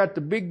Alexander got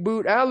the big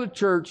boot out of the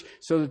church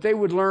so that they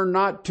would learn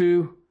not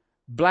to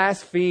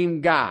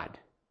blaspheme God.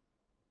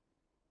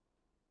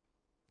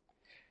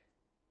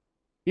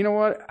 You know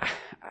what?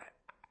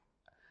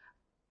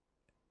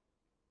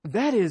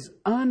 That is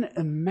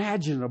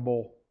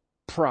unimaginable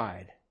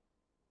pride.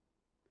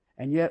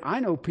 And yet I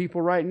know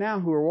people right now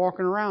who are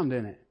walking around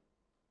in it.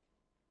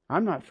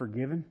 I'm not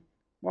forgiven.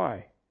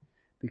 Why?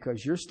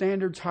 Because your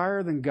standard's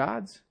higher than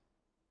God's?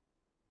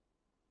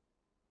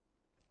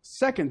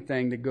 Second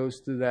thing that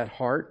goes through that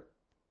heart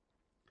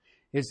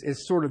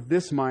is sort of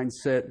this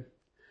mindset.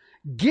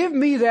 Give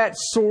me that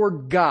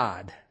sword,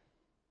 God.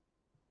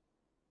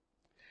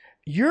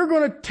 You're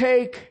going to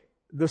take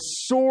the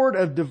sword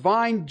of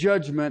divine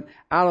judgment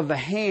out of the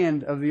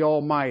hand of the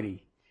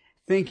Almighty,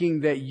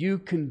 thinking that you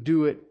can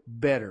do it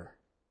better.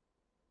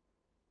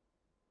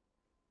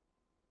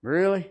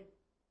 Really?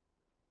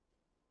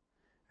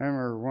 I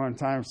remember one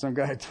time some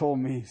guy told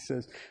me, he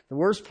says, the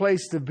worst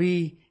place to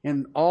be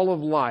in all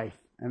of life,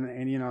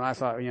 and you know, I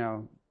thought, you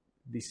know,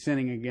 be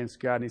sinning against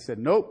God. And he said,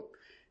 nope,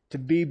 to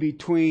be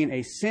between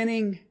a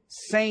sinning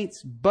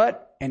saint's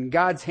butt and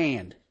God's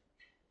hand.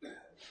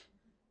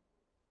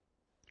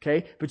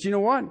 Okay, but you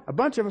know what? A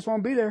bunch of us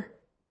won't be there.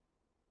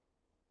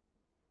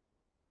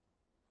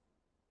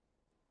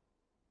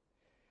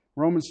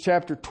 Romans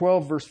chapter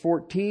 12, verse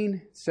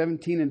 14,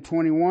 17, and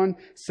 21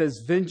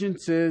 says,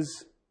 vengeance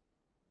is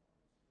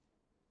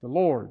the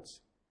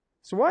Lord's.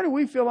 So why do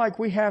we feel like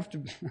we have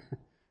to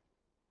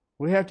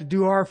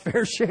do our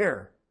fair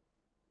share?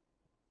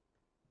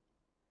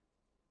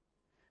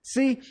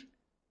 See,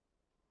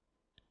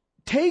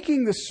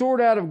 taking the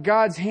sword out of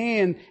God's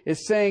hand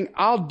is saying,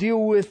 I'll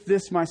deal with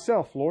this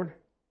myself, Lord.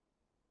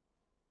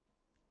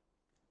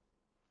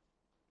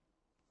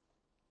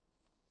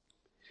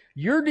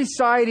 You're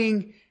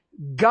deciding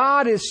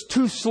God is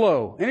too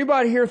slow.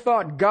 Anybody here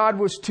thought God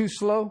was too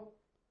slow?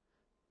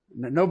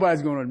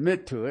 Nobody's going to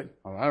admit to it.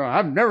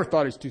 I've never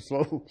thought He's too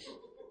slow.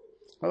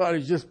 I thought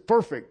He's just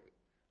perfect.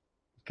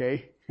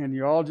 Okay? And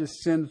you all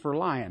just sinned for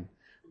lying.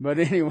 But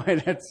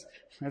anyway,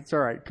 that's all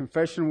right.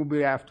 Confession will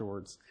be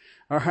afterwards.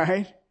 All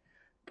right?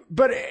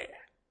 But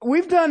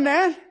we've done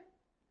that.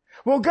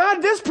 Well,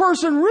 God, this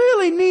person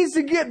really needs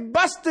to get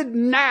busted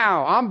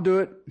now. I'll do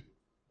it.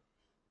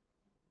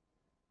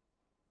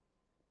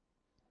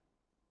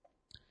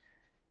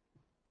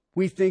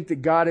 We think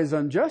that God is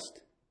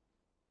unjust.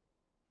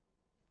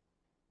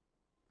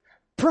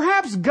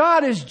 Perhaps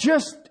God is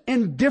just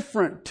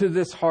indifferent to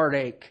this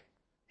heartache.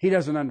 He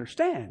doesn't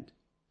understand.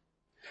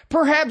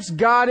 Perhaps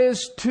God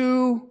is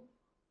too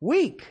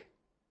weak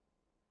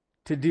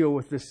to deal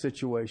with this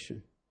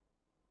situation.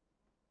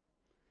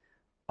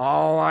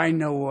 Oh, I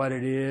know what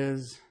it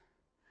is.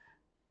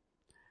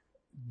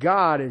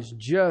 God is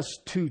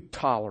just too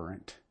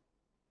tolerant.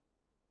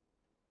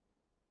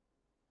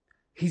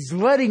 He's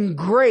letting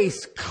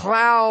grace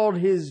cloud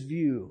His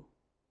view.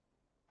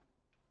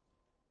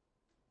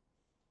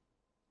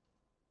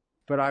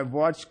 But I've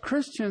watched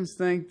Christians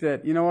think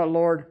that, you know what,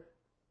 Lord,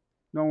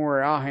 don't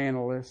worry, I'll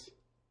handle this.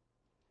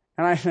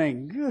 And I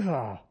think,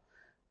 ugh.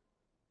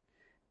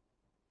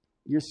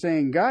 You're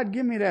saying, God,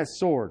 give me that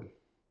sword.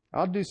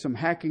 I'll do some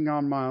hacking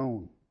on my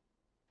own.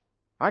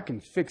 I can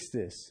fix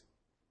this.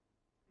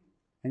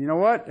 And you know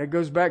what? It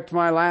goes back to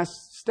my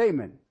last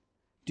statement.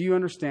 Do you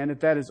understand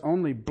that that is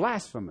only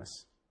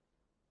blasphemous?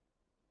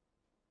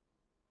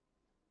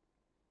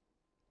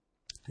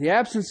 The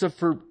absence of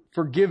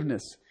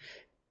forgiveness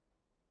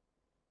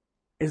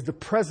is the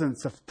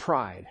presence of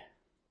pride.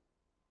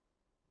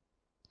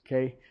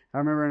 Okay? I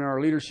remember in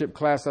our leadership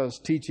class I was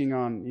teaching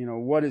on,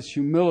 what is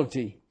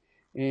humility?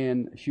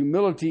 And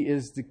humility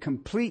is the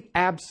complete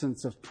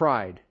absence of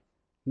pride,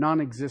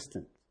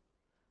 non-existent.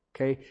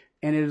 Okay?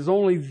 And it is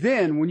only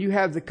then, when you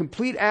have the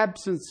complete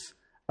absence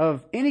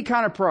of any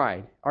kind of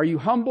pride, are you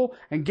humble?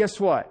 And guess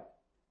what?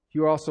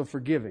 You're also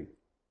forgiving.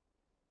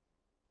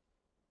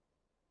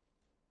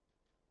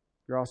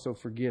 You're also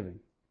forgiving.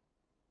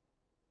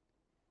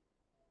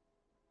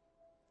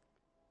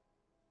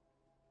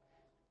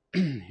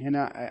 And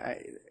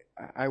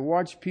I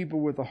watch people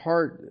with a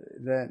heart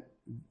that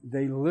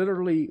they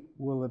literally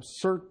will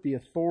assert the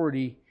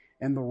authority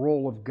and the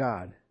role of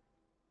God.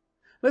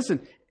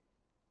 Listen,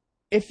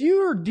 if you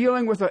are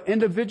dealing with an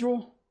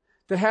individual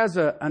that has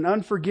an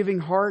unforgiving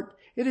heart,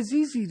 it is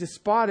easy to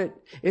spot it,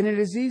 and it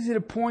is easy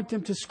to point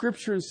them to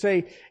Scripture and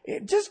say,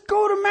 just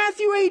go to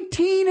Matthew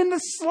 18 and the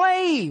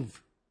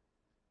slave.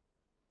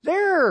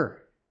 There.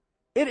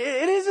 It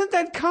isn't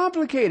that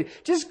complicated.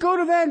 Just go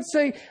to that and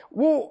say,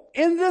 well,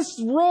 in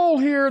this role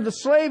here, the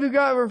slave who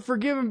got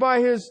forgiven by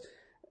his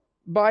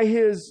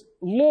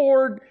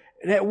Lord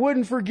that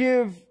wouldn't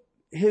forgive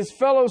his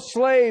fellow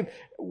slave,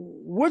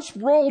 which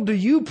role do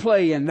you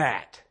play in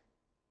that?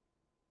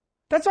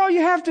 That's all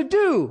you have to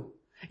do.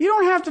 You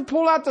don't have to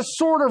pull out the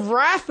sword of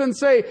wrath and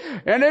say,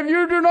 and if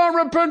you do not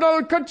repent,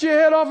 I'll cut your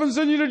head off and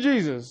send you to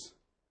Jesus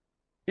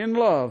in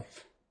love.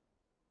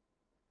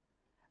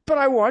 But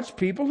I watch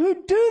people who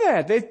do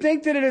that. They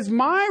think that it is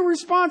my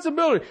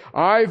responsibility.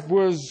 I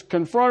was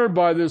confronted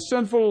by this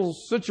sinful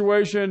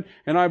situation,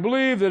 and I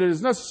believe that it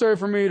is necessary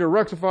for me to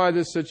rectify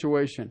this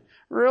situation.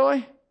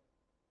 Really?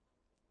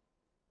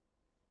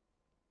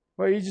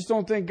 Well, you just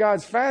don't think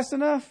God's fast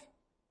enough?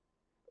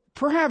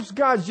 Perhaps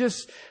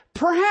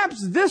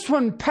this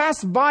one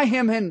passed by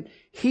him and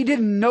he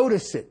didn't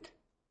notice it.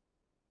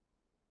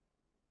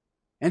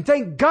 And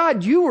thank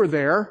God you were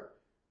there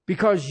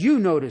because you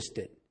noticed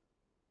it.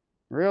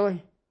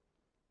 Really?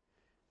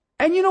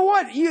 And you know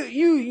what? You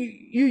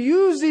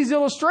use these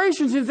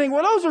illustrations and think,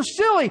 well, those are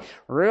silly.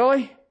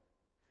 Really?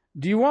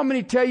 Do you want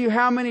me to tell you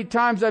how many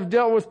times I've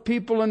dealt with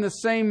people in the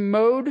same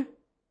mode?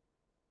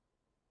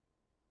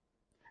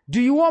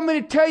 Do you want me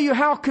to tell you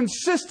how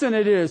consistent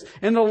it is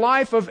in the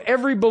life of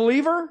every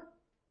believer?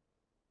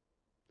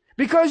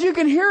 Because you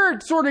can hear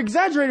it sort of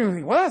exaggerating and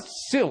think, well, that's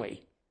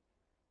silly.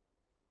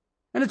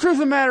 And the truth of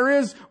the matter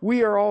is,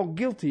 we are all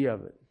guilty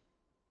of it.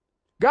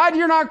 God,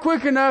 you're not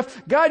quick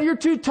enough. God, you're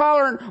too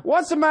tolerant.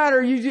 What's the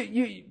matter?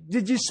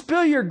 Did you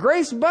spill your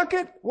grace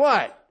bucket?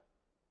 What?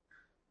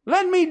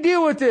 Let me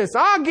deal with this.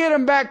 I'll get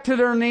them back to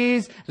their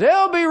knees.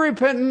 They'll be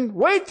repentant.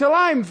 Wait till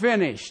I'm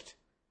finished.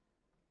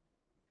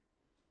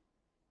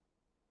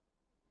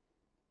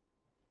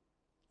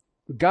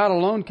 God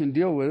alone can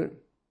deal with it.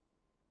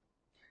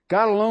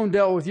 God alone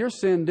dealt with your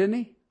sin, didn't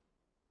He?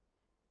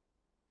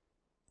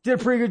 Did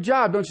a pretty good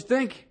job, don't you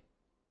think?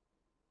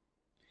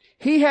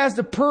 He has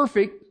the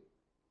perfect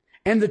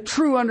and the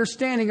true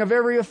understanding of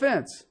every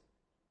offense.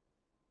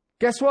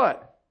 Guess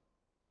what?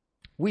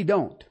 We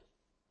don't.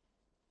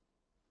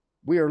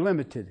 We are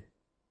limited.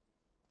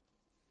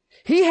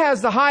 He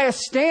has the highest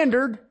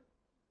standard.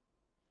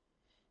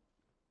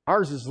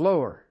 Ours is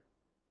lower.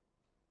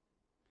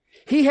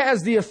 He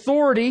has the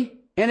authority,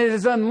 and it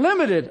is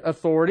unlimited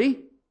authority.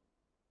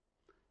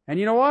 And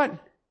you know what?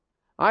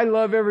 I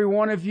love every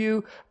one of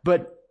you,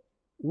 but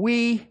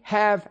we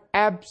have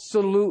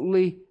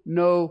absolutely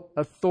no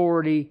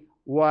authority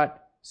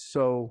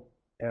whatsoever.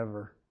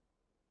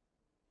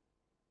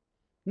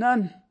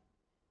 None.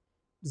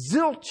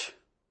 Zilch.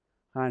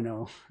 I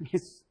know.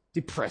 It's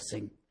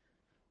depressing.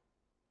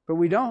 But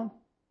we don't.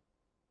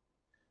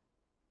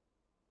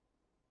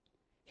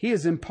 He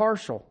is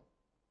impartial.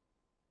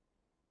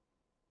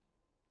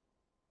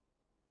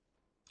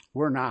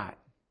 We're not.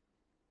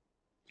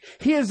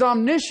 He is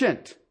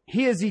omniscient.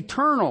 He is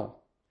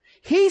eternal.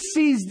 He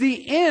sees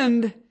the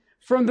end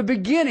from the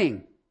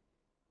beginning.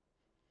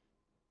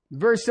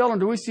 Very seldom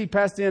do we see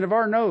past the end of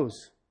our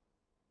nose.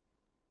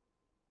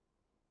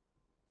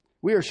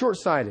 We are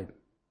short-sighted.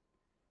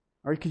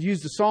 Or you could use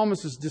the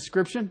psalmist's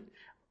description.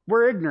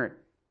 We're ignorant.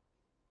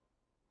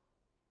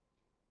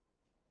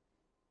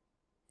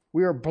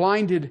 We are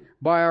blinded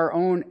by our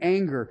own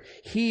anger.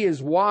 He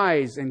is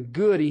wise and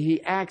good.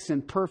 He acts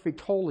in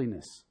perfect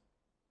holiness.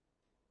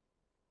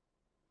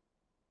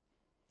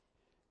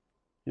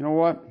 You know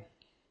what?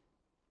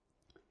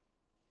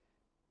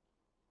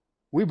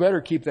 We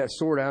better keep that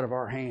sword out of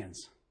our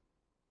hands.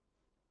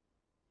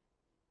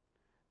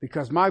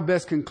 Because my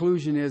best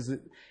conclusion is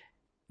that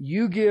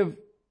you give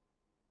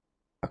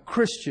a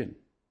Christian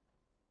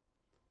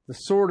the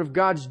sword of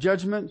God's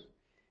judgment,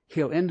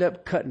 he'll end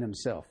up cutting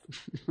himself.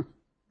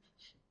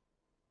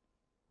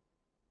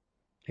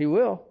 He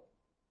will.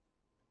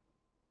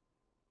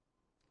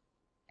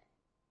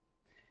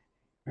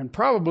 And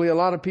probably a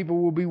lot of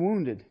people will be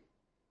wounded.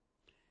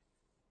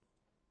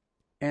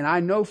 And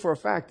I know for a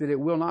fact that it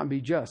will not be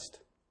just.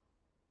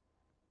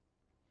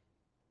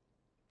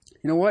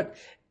 You know what?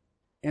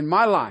 In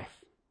my life,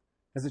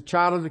 as a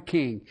child of the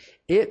King,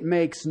 it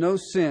makes no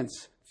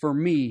sense for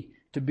me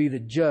to be the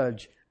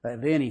judge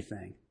of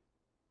anything.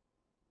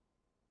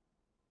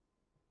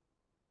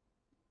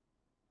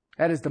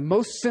 That is the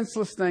most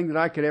senseless thing that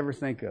I could ever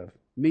think of.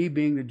 Me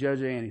being the judge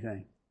of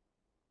anything.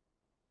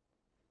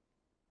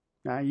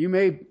 Now, you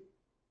may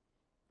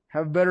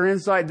have better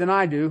insight than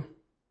I do.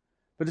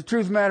 But the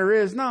truth of the matter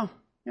is, no,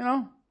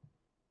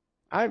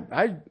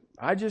 I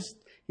just,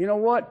 you know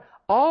what?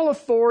 All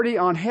authority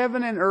on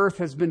heaven and earth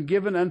has been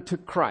given unto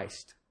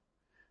Christ.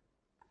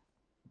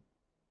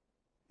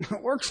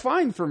 It works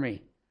fine for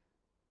me.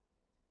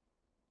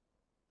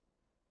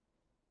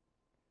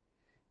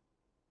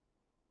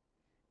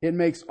 It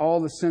makes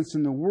all the sense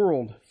in the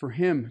world for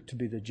Him to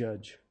be the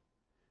judge.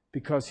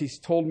 Because He's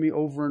told me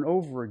over and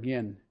over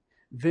again,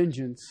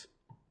 vengeance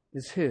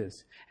is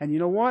His. And you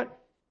know what?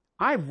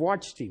 I've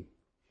watched Him.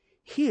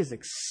 He is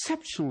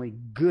exceptionally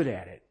good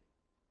at it.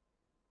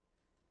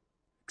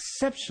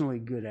 Exceptionally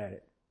good at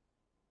it.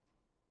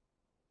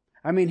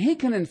 I mean, He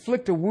can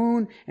inflict a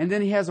wound and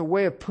then He has a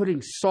way of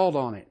putting salt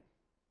on it.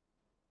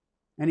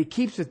 And He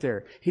keeps it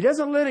there. He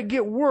doesn't let it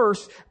get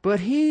worse, but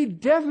He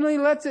definitely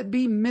lets it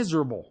be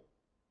miserable.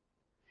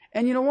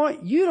 And you know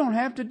what? You don't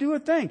have to do a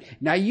thing.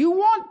 Now you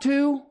want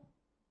to,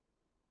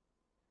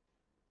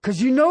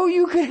 because you know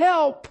you could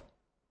help.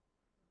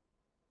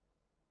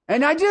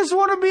 And I just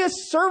want to be a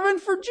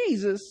servant for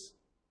Jesus.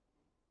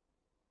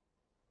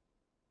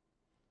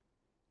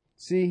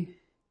 See,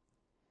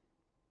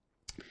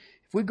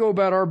 if we go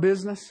about our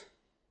business,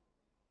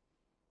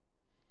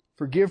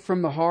 forgive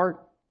from the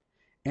heart,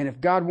 and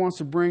if God wants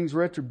to bring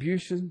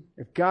retribution,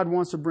 if God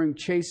wants to bring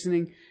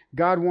chastening,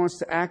 God wants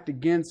to act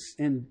against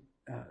an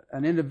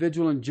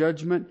individual in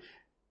judgment,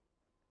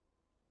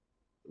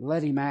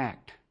 let Him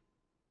act.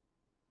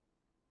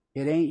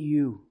 It ain't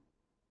you.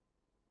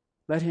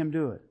 Let Him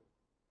do it.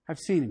 I've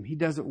seen Him. He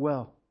does it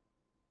well.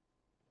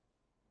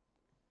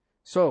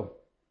 So,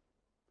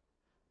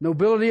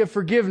 nobility of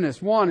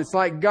forgiveness. 1, it's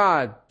like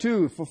God.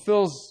 2, it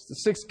fulfills the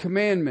 6th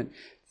commandment.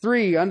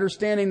 3,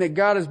 understanding that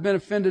God has been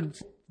offended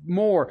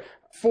more.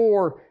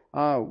 4,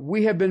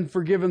 we have been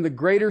forgiven the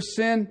greater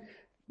sin.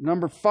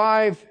 Number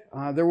 5,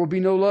 there will be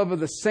no love of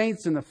the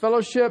saints in the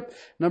fellowship.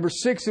 Number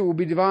 6, it will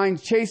be divine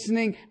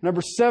chastening.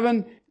 Number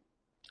 7,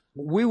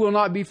 we will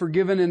not be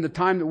forgiven in the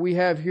time that we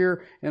have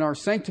here in our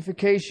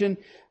sanctification.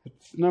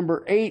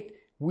 Number 8,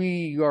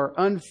 we are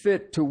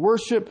unfit to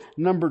worship.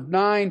 Number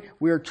 9,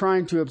 we are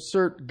trying to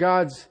assert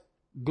God's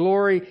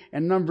glory.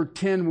 And number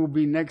 10 will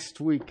be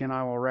next week, and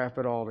I will wrap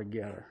it all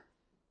together.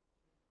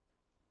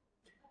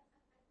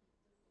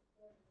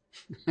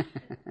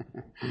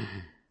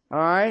 All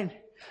right?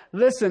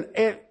 Listen,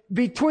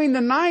 between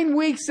the 9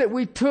 weeks that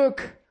we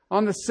took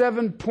on the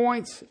 7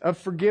 points of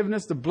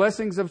forgiveness, the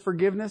blessings of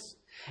forgiveness,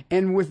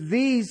 and with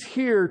these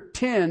here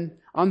 10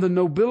 on the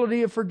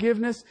nobility of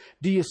forgiveness,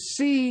 do you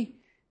see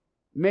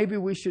maybe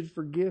we should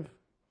forgive?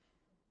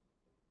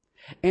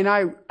 And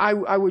I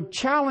would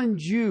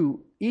challenge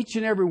you, each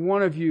and every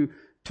one of you,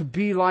 to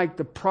be like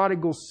the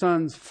prodigal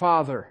son's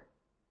father.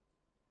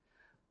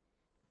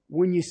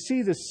 When you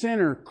see the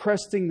sinner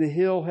cresting the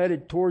hill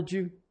headed towards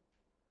you,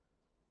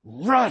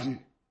 run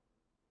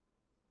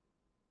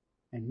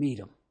and meet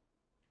him.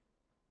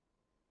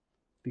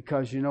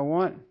 Because you know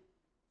what?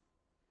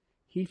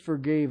 He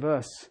forgave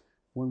us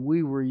when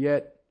we were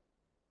yet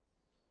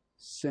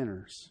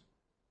sinners.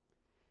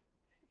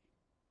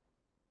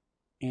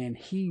 And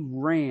He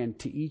ran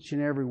to each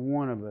and every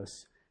one of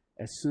us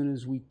as soon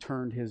as we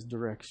turned His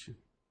direction.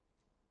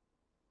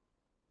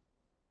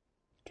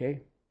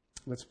 Okay?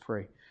 Let's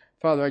pray.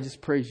 Father, I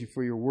just praise You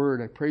for Your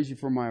word. I praise You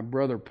for my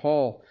brother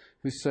Paul,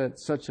 who set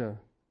such an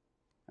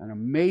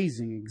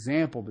amazing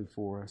example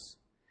before us.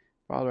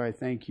 Father, I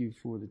thank You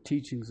for the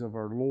teachings of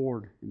our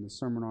Lord in the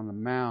Sermon on the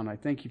Mount. I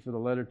thank You for the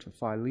letter to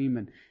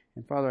Philemon.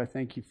 And Father, I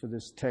thank You for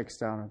this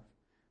text out of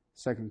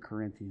 2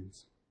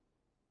 Corinthians.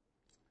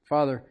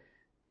 Father,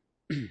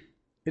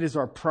 it is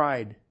our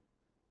pride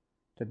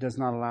that does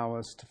not allow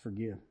us to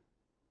forgive.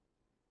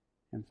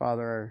 And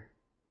Father,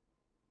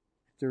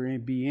 if there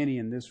be any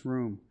in this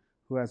room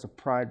who has a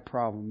pride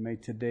problem, may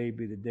today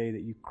be the day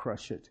that You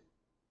crush it.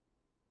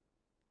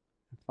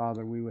 And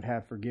Father, we would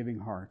have forgiving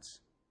hearts.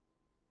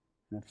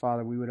 And that,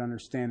 Father, we would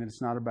understand that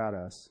it's not about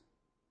us.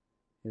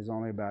 It is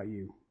only about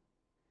you.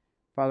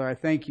 Father, I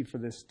thank you for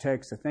this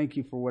text. I thank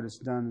you for what it's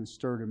done and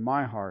stirred in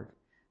my heart.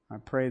 I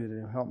pray that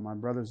it will help my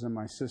brothers and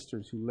my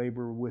sisters who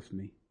labor with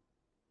me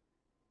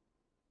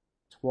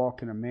to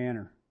walk in a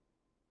manner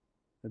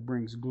that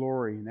brings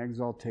glory and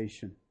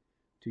exaltation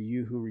to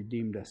you who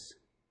redeemed us,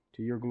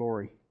 to your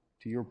glory,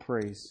 to your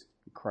praise.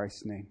 In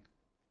Christ's name,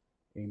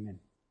 amen.